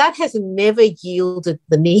 Now, that has never yielded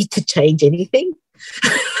the need to change anything.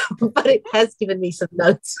 But it has given me some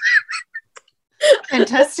notes.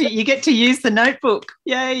 Fantastic. You get to use the notebook.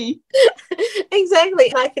 Yay. Exactly.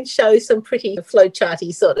 And I can show some pretty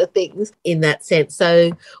flowcharty sort of things in that sense.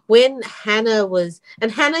 So when Hannah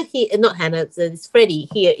it's Freddie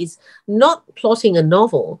here is not plotting a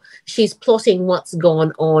novel. She's plotting what's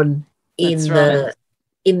gone on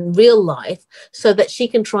in real life so that she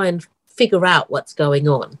can try and figure out what's going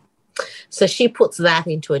on. So she puts that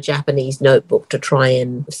into a Japanese notebook to try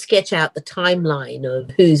and sketch out the timeline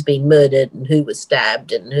of who's been murdered and who was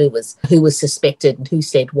stabbed and who was suspected and who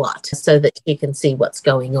said what, so that she can see what's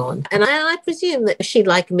going on. And I presume that she,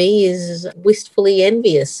 like me, is wistfully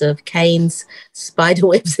envious of Kane's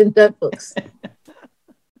spiderwebs and notebooks.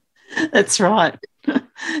 That's right.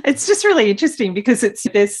 It's just really interesting because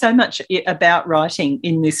there's so much about writing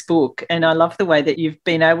in this book, and I love the way that you've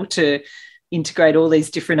been able to integrate all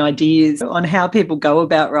these different ideas on how people go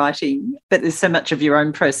about writing, but there's so much of your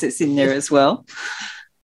own process in there as well.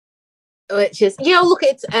 Which is, look,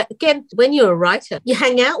 it's again, when you're a writer, you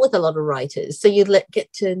hang out with a lot of writers, so you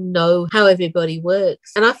get to know how everybody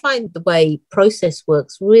works. And I find the way process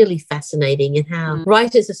works really fascinating, and how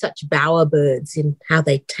writers are such bowerbirds in how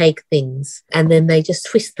they take things and then they just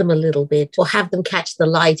twist them a little bit or have them catch the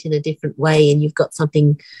light in a different way, and you've got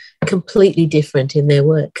something completely different in their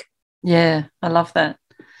work. Yeah, I love that.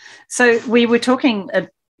 So we were talking a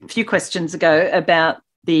few questions ago about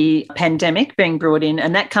the pandemic being brought in,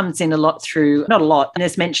 and that comes in a lot through, not a lot, and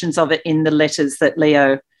there's mentions of it in the letters that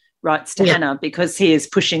Leo writes to Hannah, because he is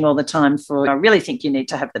pushing all the time for, I really think you need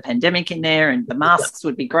to have the pandemic in there, and the masks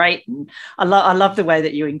would be great. And I love the way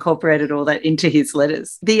that you incorporated all that into his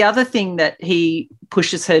letters. The other thing that he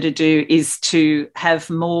pushes her to do is to have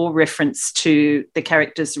more reference to the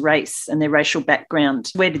character's race and their racial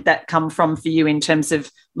background. Where did that come from for you in terms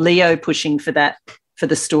of Leo pushing for that for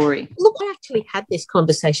the story? Look, I actually had this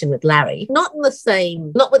conversation with Larry, not with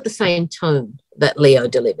the same tone that Leo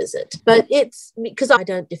delivers it, but it's because I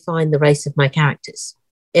don't define the race of my characters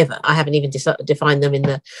ever. I haven't even defined them in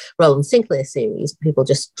the Roland Sinclair series. People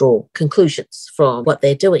just draw conclusions from what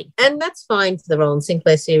they're doing. And that's fine for the Roland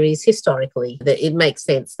Sinclair series historically. That it makes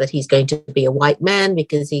sense that he's going to be a white man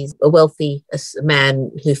because he's a wealthy man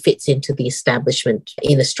who fits into the establishment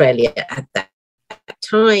in Australia at that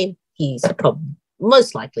time. He's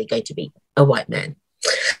most likely going to be a white man.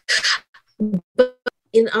 But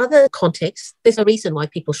in other contexts, there's a reason why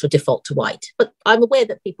people should default to white, but I'm aware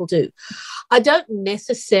that people do. I don't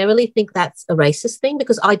necessarily think that's a racist thing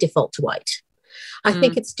because I default to white. I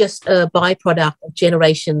think it's just a byproduct of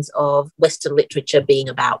generations of Western literature being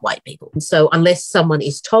about white people. And so unless someone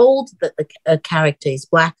is told that a character is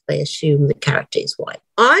black, they assume the character is white.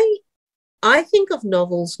 I think of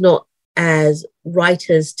novels not as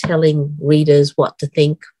writers telling readers what to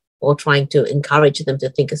think or trying to encourage them to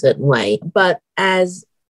think a certain way, but as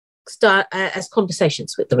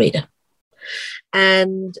conversations with the reader.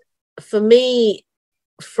 And for me,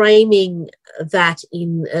 framing that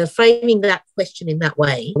question in that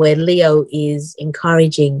way, where Leo is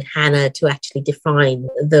encouraging Hannah to actually define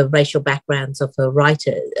the racial backgrounds of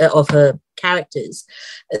her characters,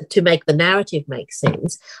 to make the narrative make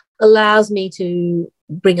sense, allows me to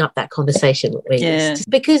bring up that conversation with readers. Yeah.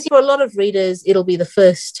 Because for a lot of readers, it'll be the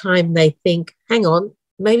first time they think, hang on,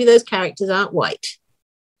 maybe those characters aren't white.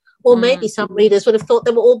 Or maybe some readers would have thought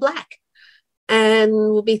they were all black and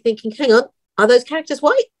will be thinking, hang on, are those characters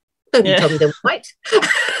white? Don't tell me they're white.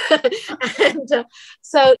 And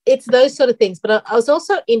so it's those sort of things. But I was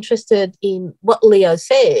also interested in what Leo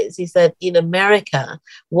says, is that in America,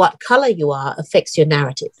 what colour you are affects your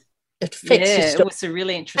narrative. It affects your story. It was a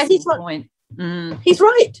really interesting point. He's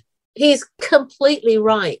right. He's completely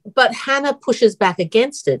right. But Hannah pushes back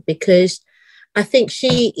against it because I think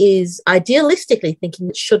she is idealistically thinking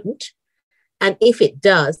it shouldn't. And if it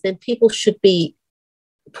does, then people should be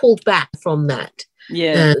pulled back from that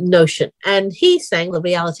notion. And he's saying the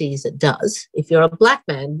reality is it does. If you're a black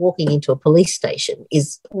man walking into a police station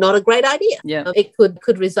is not a great idea. Yeah. It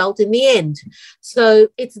could result in the end. So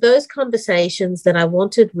it's those conversations that I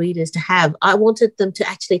wanted readers to have. I wanted them to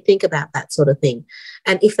actually think about that sort of thing.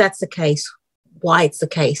 And if that's the case, why it's the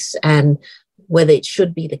case and whether it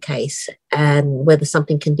should be the case and whether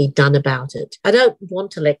something can be done about it. I don't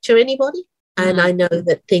want to lecture anybody. And I know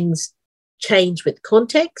that things change with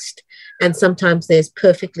context, and sometimes there's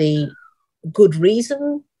perfectly good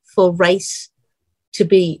reason for race to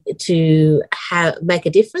make a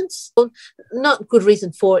difference. Well, not good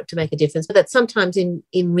reason for it to make a difference, but that sometimes in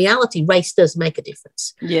reality, race does make a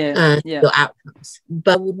difference. Your outcomes.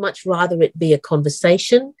 But I would much rather it be a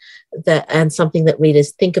conversation and something that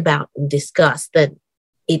readers think about and discuss than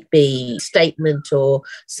it be a statement or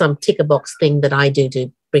some ticker box thing that I do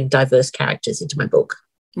to bring diverse characters into my book.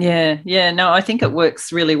 No, I think it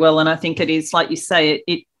works really well, and I think it is, like you say,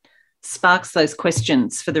 it sparks those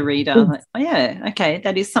questions for the reader. Like,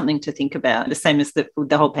 that is something to think about. The same as the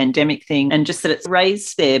whole pandemic thing, and just that it's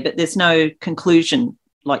raised there, but there's no conclusion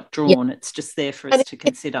drawn. It's just there for us to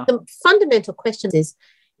consider. The fundamental question is,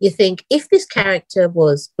 you think, if this character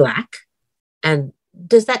was black, and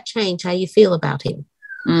does that change how you feel about him?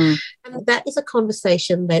 And that is a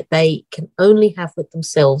conversation that they can only have with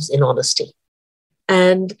themselves in honesty.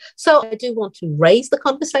 And so I do want to raise the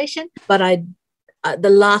conversation, but the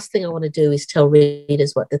last thing I want to do is tell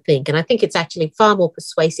readers what to think. And I think it's actually far more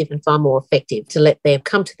persuasive and far more effective to let them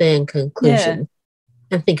come to their own conclusion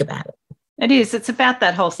and think about it. It is. It's about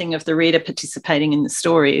that whole thing of the reader participating in the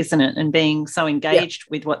story, isn't it? And being so engaged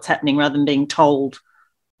with what's happening rather than being told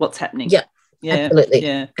what's happening. Absolutely.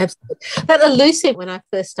 That elusive, when I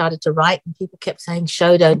first started to write and people kept saying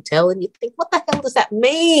show, don't tell, and you think, what the hell does that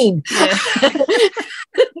mean?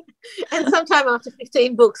 And sometime after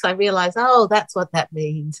 15 books I realised, that's what that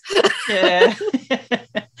means.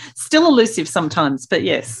 Still elusive sometimes, but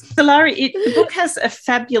yes. So Larry, the book has a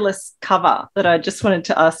fabulous cover that I just wanted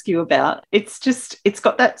to ask you about. It's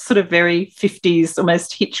got that sort of very 50s,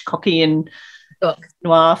 almost Hitchcockian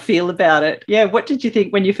noir feel about it. What did you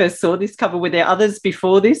think when you first saw this cover? Were there others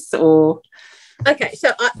before this, or? Okay,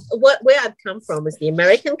 so where I've come from is the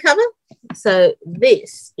American cover. So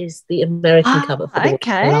this is the American cover for the book.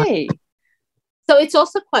 Okay. So it's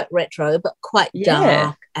also quite retro, but quite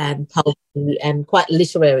dark and pulpy and quite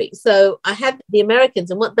literary. So I had the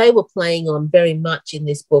Americans, and what they were playing on very much in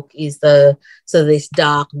this book is this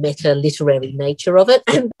dark meta literary nature of it.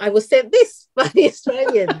 And I was sent this by the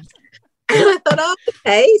Australians. And I thought, oh,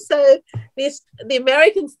 okay, so the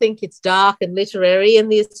Americans think it's dark and literary,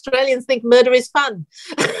 and the Australians think murder is fun.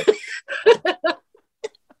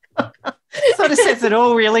 Sort of says it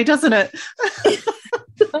all, really, doesn't it?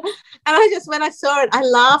 And when I saw it, I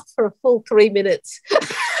laughed for a full 3 minutes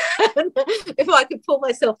before I could pull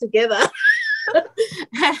myself together.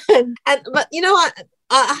 But you know what?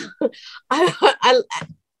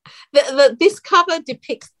 This cover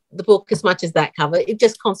depicts the book as much as that cover. It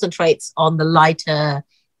just concentrates on the lighter,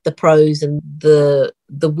 the prose, and the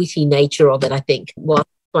witty nature of it. I think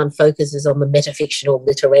one focuses on the metafictional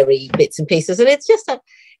literary bits and pieces, and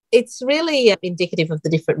it's really indicative of the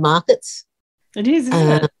different markets. It is,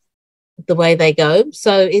 isn't it? The way they go.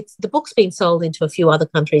 So the book's been sold into a few other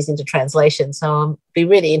countries into translation. So I'll be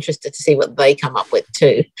really interested to see what they come up with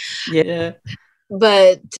too. Yeah.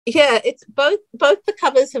 But yeah, it's both the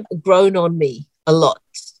covers have grown on me a lot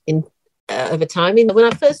in over time. When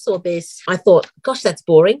I first saw this, I thought, gosh, that's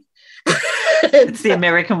boring. It's the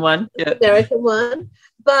American one. Yeah. American one.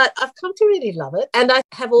 But I've come to really love it. And I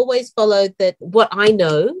have always followed that what I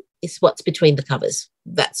know is what's between the covers.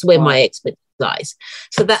 That's where my expertise lies.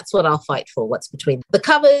 So that's what I'll fight for, what's between the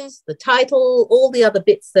covers, the title, all the other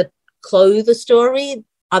bits that clothe the story.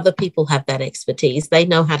 Other people have that expertise. They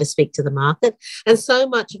know how to speak to the market. And so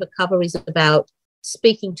much of a cover is about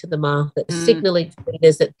speaking to the market, signaling to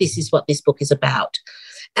readers that this is what this book is about.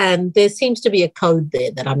 And there seems to be a code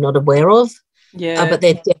there that I'm not aware of. Yeah. But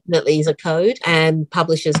there definitely is a code, and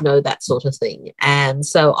publishers know that sort of thing. And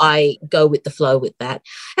so I go with the flow with that.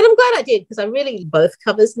 And I'm glad I did, because I really both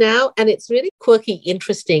covers now, and it's really quirky,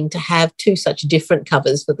 interesting to have two such different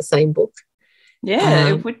covers for the same book. Yeah,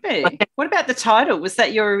 it would be. What about the title? Was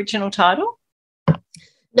that your original title?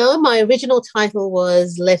 No, my original title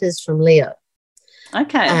was Letters from Leo.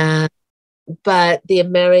 Okay. But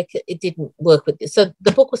it didn't work with this. So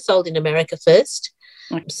the book was sold in America first.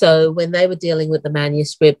 So when they were dealing with the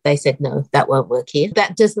manuscript, they said, no, that won't work here.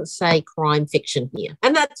 That doesn't say crime fiction here.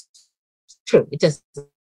 And that's true. It doesn't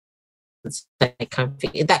say crime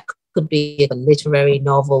fiction. That could be a literary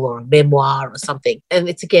novel or a memoir or something. And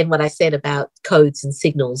it's, again, what I said about codes and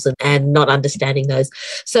signals and not understanding those.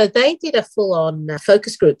 So they did a full-on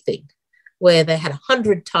focus group thing where they had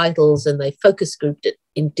 100 titles and they focus grouped it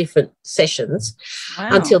in different sessions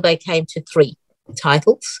until they came to 3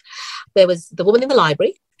 titles. There was The Woman in the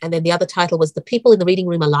Library, and then the other title was The People in the Reading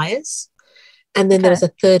Room Are Liars. And then there was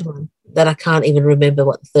a third one that I can't even remember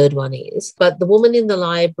what the third one is. But The Woman in the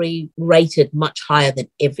Library rated much higher than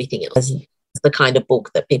everything else. It's the kind of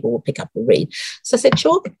book that people will pick up and read. So I said,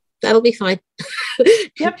 sure, that'll be fine.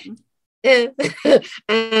 Yep. Yeah.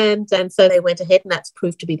 and so they went ahead, and that's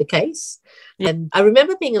proved to be the case. And I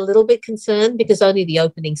remember being a little bit concerned because only the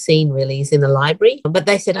opening scene really is in the library. But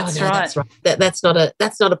they said, that's right. That's not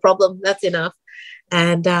a problem. That's enough.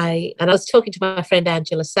 And I was talking to my friend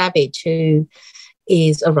Angela Savage, who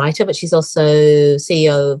is a writer, but she's also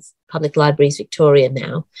CEO of Public Libraries Victoria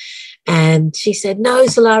now. And she said, no,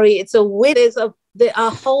 Sulari, it's a win. There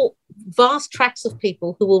are whole vast tracts of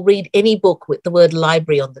people who will read any book with the word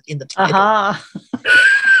library in the title.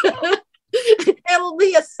 It'll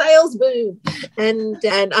be a sales boom. And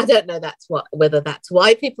I don't know whether that's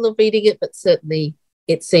why people are reading it, but certainly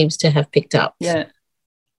it seems to have picked up. Yeah.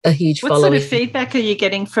 A huge following. What sort of feedback are you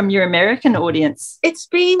getting from your American audience? It's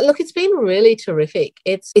been really terrific.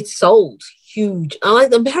 It's sold huge.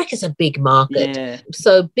 America's a big market. Yeah.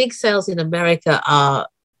 So big sales in America are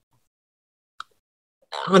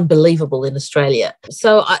unbelievable in Australia.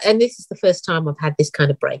 So, and this is the first time I've had this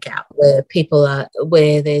kind of breakout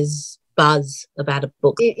where there's buzz about a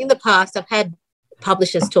book. In the past, I've had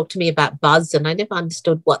publishers talk to me about buzz, and I never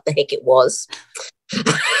understood what the heck it was.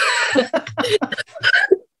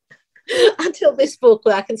 Until this book,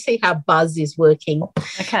 where I can see how buzz is working.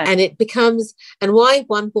 Okay. And why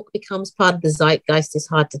one book becomes part of the zeitgeist is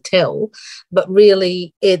hard to tell, but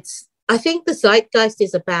really I think the zeitgeist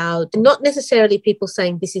is about not necessarily people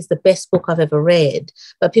saying this is the best book I've ever read,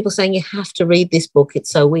 but people saying you have to read this book. It's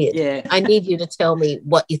so weird. Yeah. I need you to tell me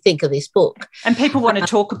what you think of this book. And people want to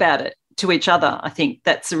talk about it to each other. I think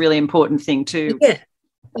that's a really important thing too.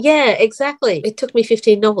 Yeah, exactly. It took me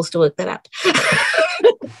 15 novels to work that out.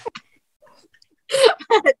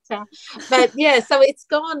 But yeah, so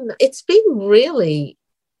it's been really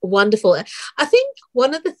Wonderful. I think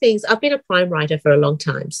one of the things, I've been a crime writer for a long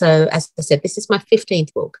time. So as I said, this is my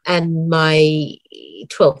 15th book and my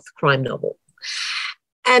 12th crime novel.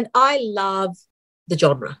 And I love the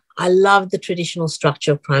genre. I love the traditional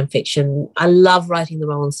structure of crime fiction. I love writing the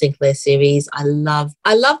Roland Sinclair series. I love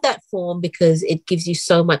that form because it gives you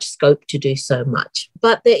so much scope to do so much.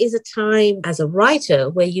 But there is a time as a writer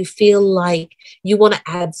where you feel like you want to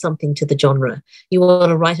add something to the genre. You want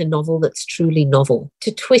to write a novel that's truly novel,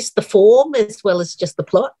 to twist the form as well as just the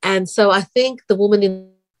plot. And so I think The Woman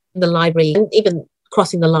in the Library and even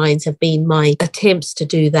Crossing the Lines have been my attempts to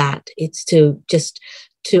do that. It's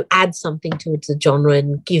to add something to the genre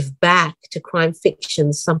and give back to crime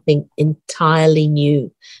fiction something entirely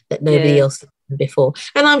new that nobody else has done before.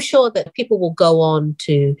 And I'm sure that people will go on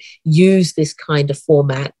to use this kind of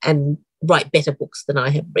format and write better books than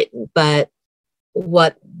I have written. But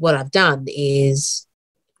what I've done is,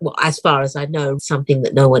 well, as far as I know, something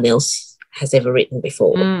that no one else has ever written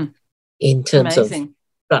before in terms of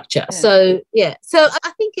structure. Yeah. So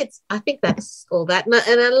I think that's all that. And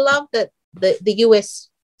I love that the US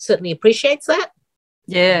certainly appreciates that.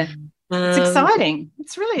 Yeah. It's exciting.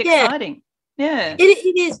 It's really exciting. Yeah. It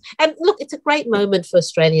is. And look, it's a great moment for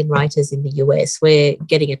Australian writers in the US. We're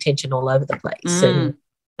getting attention all over the place.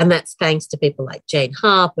 And that's thanks to people like Jane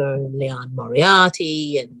Harper and Leon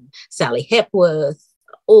Moriarty and Sally Hepworth,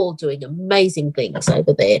 all doing amazing things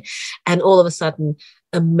over there. And all of a sudden,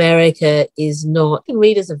 America is not,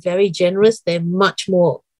 readers are very generous. They're much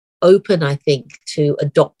more open, I think, to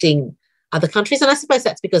adopting other countries. And I suppose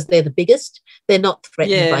that's because they're the biggest. They're not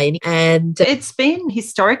threatened by any. And it's been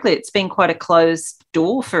quite a closed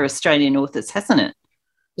door for Australian authors, hasn't it?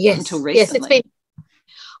 Yes. Until recently. Yes, it's been.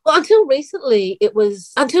 Well, until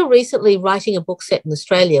recently, writing a book set in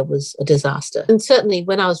Australia was a disaster. And certainly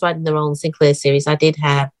when I was writing the Roland Sinclair series, I did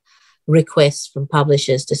have requests from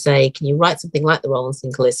publishers to say, can you write something like the Roland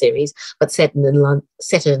Sinclair series, but set it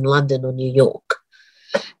in London or New York?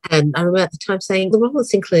 And I remember at the time saying, the Roland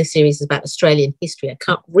Sinclair series is about Australian history. I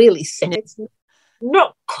can't really say it's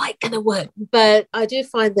not quite going to work. But I do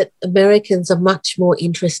find that Americans are much more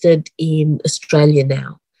interested in Australia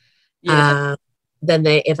now than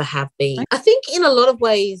they ever have been. I think in a lot of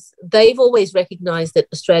ways, they've always recognised that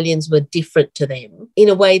Australians were different to them in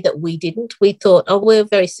a way that we didn't. We thought, we're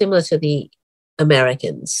very similar to the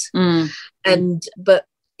Americans. But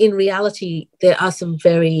in reality, there are some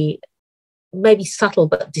very maybe subtle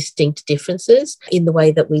but distinct differences in the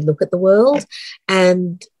way that we look at the world,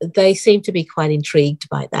 and they seem to be quite intrigued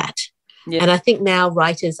by that. And I think now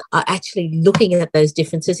writers are actually looking at those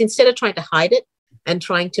differences instead of trying to hide it and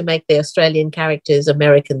trying to make the Australian characters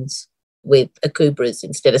Americans with akubras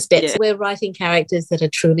instead of steps. We're writing characters that are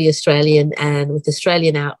truly Australian and with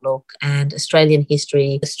Australian outlook and Australian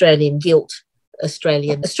history, Australian guilt,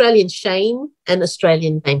 Australian shame and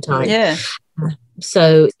Australian same time.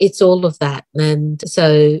 So it's all of that. And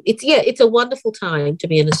so it's a wonderful time to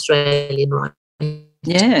be an Australian writer.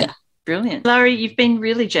 Yeah. Brilliant. Larry, you've been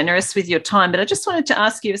really generous with your time, but I just wanted to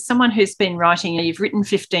ask you, as someone who's been writing, you've written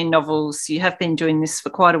 15 novels, you have been doing this for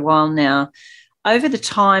quite a while now. Over the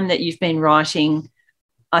time that you've been writing,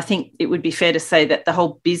 I think it would be fair to say that the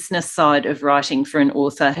whole business side of writing for an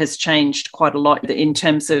author has changed quite a lot in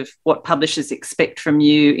terms of what publishers expect from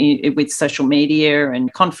you with social media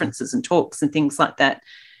and conferences and talks and things like that.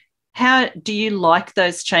 How do you like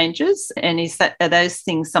those changes? And are those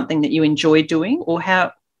things something that you enjoy doing, or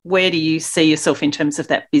where do you see yourself in terms of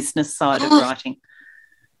that business side of writing?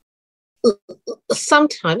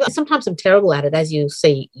 Sometimes I'm terrible at it. As you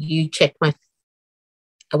see, you check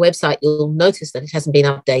a website, you'll notice that it hasn't been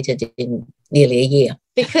updated in nearly a year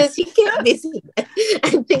because you get busy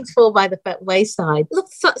and things fall by the wayside. Look,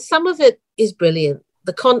 some of it is brilliant.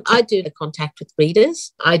 I do the contact with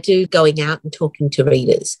readers. I do going out and talking to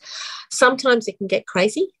readers. Sometimes it can get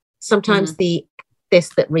crazy. Sometimes the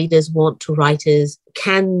access that readers want to writers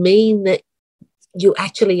can mean that you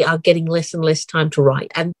actually are getting less and less time to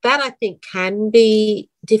write. And that, I think, can be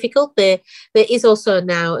difficult. There is also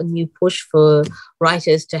now a new push for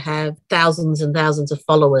writers to have thousands and thousands of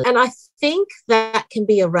followers. And I think that can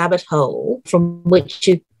be a rabbit hole from which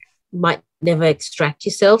you might never extract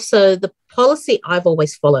yourself. So the policy I've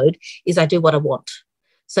always followed is I do what I want.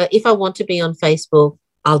 So if I want to be on Facebook,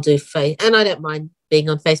 I'll do and I don't mind being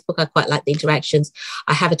on Facebook. I quite like the interactions.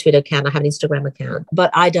 I have a Twitter account. I have an Instagram account,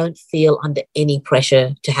 but I don't feel under any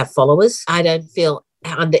pressure to have followers. I don't feel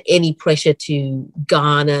under any pressure to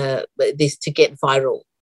garner this, to get viral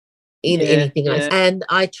in anything else. And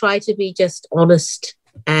I try to be just honest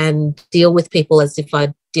and deal with people as if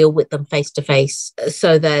I deal with them face to face.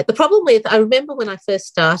 So that the problem with, I remember when I first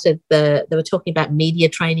started, they were talking about media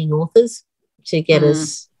training authors to get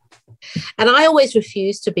us. And I always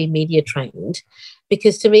refused to be media trained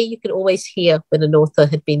because to me, you could always hear when an author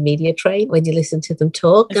had been media trained when you listen to them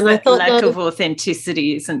talk. It's and that I thought, lack of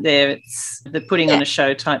authenticity, isn't there? It's the putting on a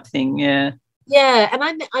show type thing. Yeah. Yeah.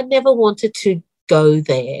 And I never wanted to go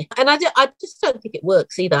there. And I just don't think it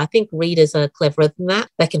works either. I think readers are cleverer than that.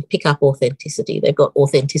 They can pick up authenticity. They've got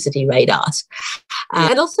authenticity radars.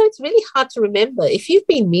 And also it's really hard to remember. If you've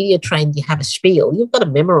been media trained, you have a spiel. You've got to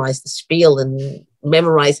memorize the spiel and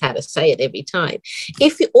memorize how to say it every time.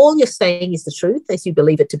 If all you're saying is the truth as you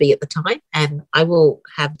believe it to be at the time, and I will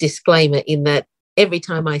have disclaimer in that every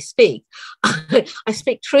time I speak, I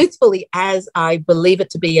speak truthfully as I believe it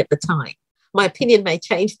to be at the time. My opinion may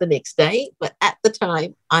change the next day, but at the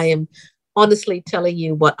time, I am honestly telling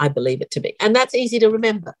you what I believe it to be. And that's easy to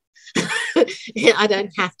remember. I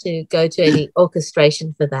don't have to go to any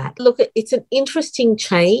orchestration for that. Look, it's an interesting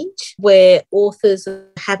change where authors are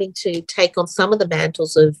having to take on some of the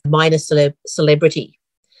mantles of minor celebrity.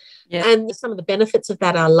 Yeah. And some of the benefits of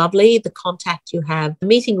that are lovely. The contact you have.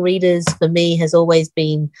 Meeting readers for me has always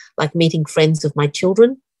been like meeting friends of my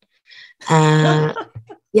children.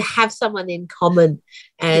 You have someone in common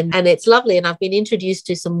and it's lovely. And I've been introduced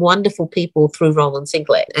to some wonderful people through Roland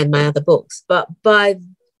Sinclair and my other books. But by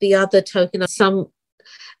the other token, some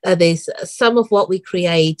of what we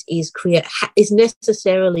create is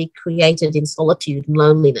necessarily created in solitude and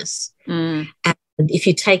loneliness. And if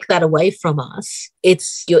you take that away from us,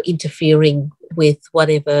 you're interfering with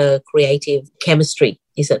whatever creative chemistry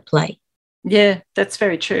is at play. Yeah, that's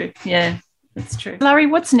very true. Yeah. That's true. Larry,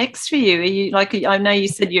 what's next for you? Are you I know you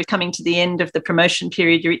said you're coming to the end of the promotion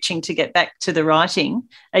period, you're itching to get back to the writing.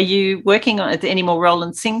 Are you working on any more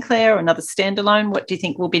Roland Sinclair or another standalone? What do you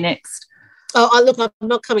think will be next? Oh, look, I'm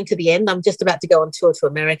not coming to the end. I'm just about to go on tour to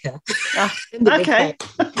America. Okay.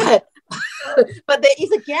 But there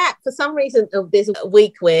is a gap. For some reason, there's a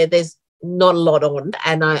week where there's not a lot on,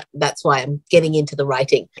 and that's why I'm getting into the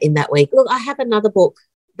writing in that week. Look, I have another book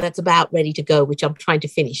that's about ready to go, which I'm trying to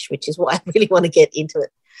finish, which is why I really want to get into it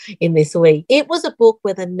in this week. It was a book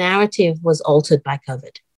where the narrative was altered by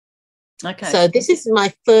COVID. Okay. So this is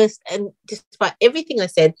my first, and despite everything I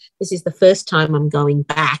said, this is the first time I'm going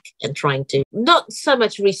back and trying to not so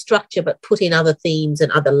much restructure, but put in other themes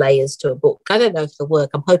and other layers to a book. I don't know if it'll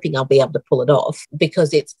work. I'm hoping I'll be able to pull it off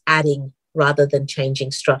because it's adding rather than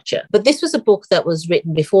changing structure. But this was a book that was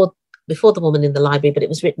written before The Woman in the Library, but it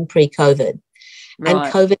was written pre-COVID. Right.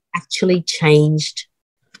 And COVID actually changed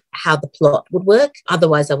how the plot would work.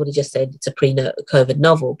 Otherwise, I would have just said it's a pre-COVID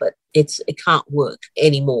novel, but it can't work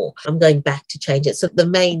anymore. I'm going back to change it. So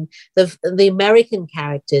the American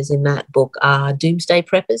characters in that book are doomsday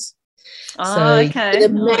preppers. So you can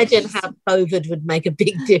imagine how COVID would make a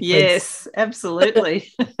big difference. Yes,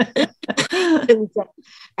 absolutely.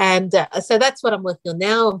 and so that's what I'm working on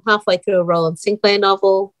now. I'm halfway through a Roland Sinclair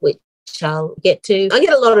novel, which I'll get to. I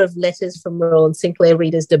get a lot of letters from Roland Sinclair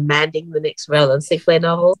readers demanding the next Roland Sinclair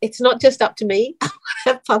novel. It's not just up to me. I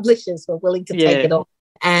have publishers who are willing to take it on.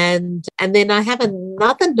 And then I have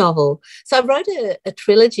another novel. So I wrote a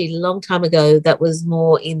trilogy a long time ago that was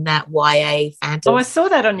more in that YA fantasy. Oh, I saw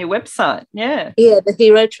that on your website. Yeah. Yeah, the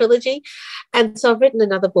Hero trilogy. And so I've written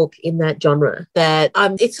another book in that genre that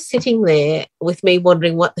it's sitting there with me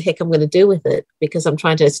wondering what the heck I'm going to do with it because I'm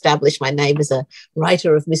trying to establish my name as a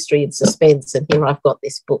writer of mystery and suspense. And here I've got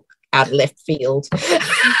this book out of left field. But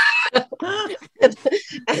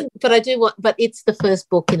it's the first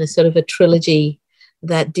book in a sort of a trilogy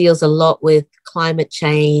that deals a lot with climate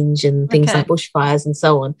change and things like bushfires and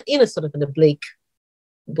so on in a sort of an oblique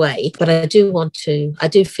way. But I do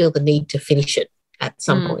feel the need to finish it at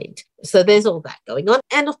some point. So there's all that going on.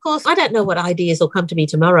 And of course, I don't know what ideas will come to me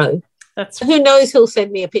tomorrow. Who knows who'll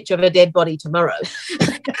send me a picture of a dead body tomorrow.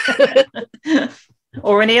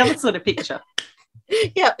 Or any other sort of picture.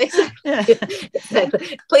 Yeah,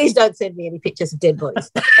 exactly. Please don't send me any pictures of dead bodies.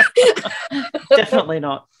 Definitely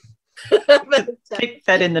not. Keep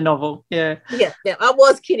that in the novel. Yeah, I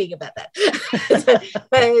was kidding about that.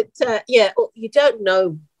 But you don't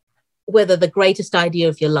know whether the greatest idea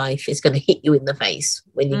of your life is going to hit you in the face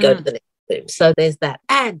when you go to the next room. So there's that.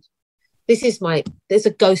 And there's a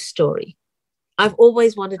ghost story. I've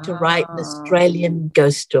always wanted to write an Australian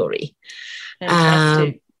ghost story.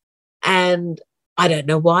 Fantastic. And I don't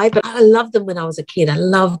know why, but I loved them when I was a kid.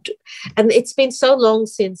 And it's been so long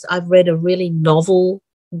since I've read a really novel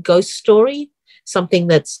ghost story, something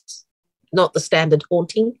that's not the standard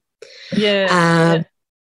haunting. And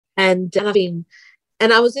I've been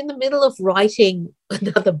And I was in the middle of writing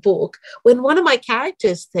another book when one of my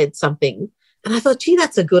characters said something, and I thought, gee,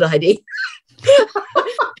 that's a good idea.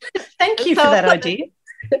 Thank you for that idea.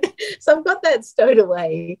 So I've got that stowed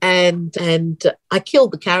away, and I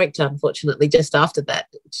killed the character, unfortunately, just after that.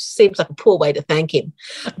 It seems like a poor way to thank him.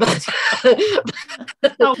 But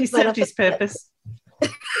he served his purpose.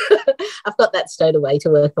 I've got that stowed away to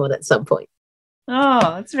work on at some point.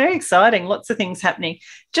 Oh, it's very exciting. Lots of things happening.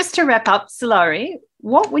 Just to wrap up, Sulari,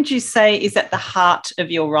 what would you say is at the heart of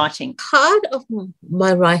your writing? Heart of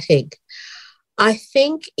my writing, I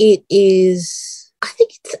think it's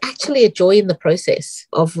actually a joy in the process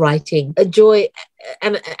of writing, a joy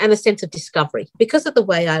and a sense of discovery because of the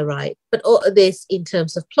way I write, but this in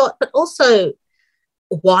terms of plot, but also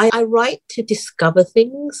why I write, to discover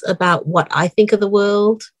things about what I think of the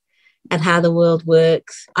world and how the world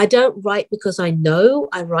works. I don't write because I know,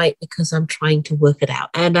 I write because I'm trying to work it out.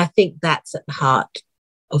 And I think that's at the heart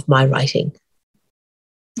of my writing.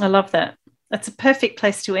 I love that. That's a perfect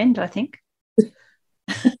place to end, I think.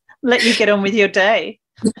 Let you get on with your day.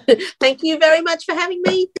 Thank you very much for having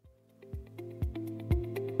me.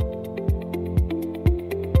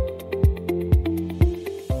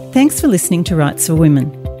 Thanks for listening to Rights for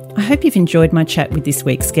Women. I hope you've enjoyed my chat with this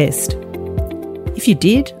week's guest. If you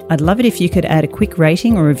did, I'd love it if you could add a quick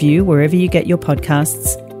rating or review wherever you get your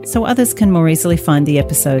podcasts so others can more easily find the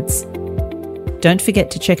episodes. Don't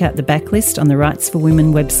forget to check out the backlist on the Rights for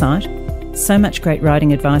Women website. So much great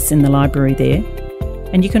writing advice in the library there.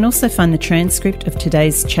 And you can also find the transcript of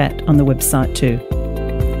today's chat on the website too.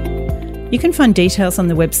 You can find details on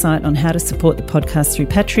the website on how to support the podcast through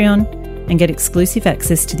Patreon and get exclusive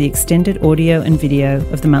access to the extended audio and video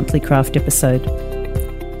of the monthly craft episode.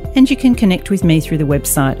 And you can connect with me through the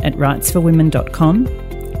website at rightsforwomen.com,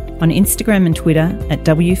 on Instagram and Twitter at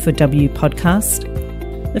W4W Podcast,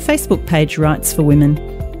 the Facebook page Rights for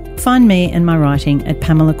Women. Find me and my writing at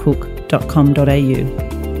pamelacook.com.au.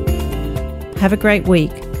 Have a great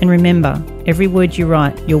week, and remember, every word you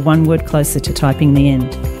write, you're one word closer to typing the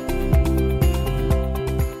end.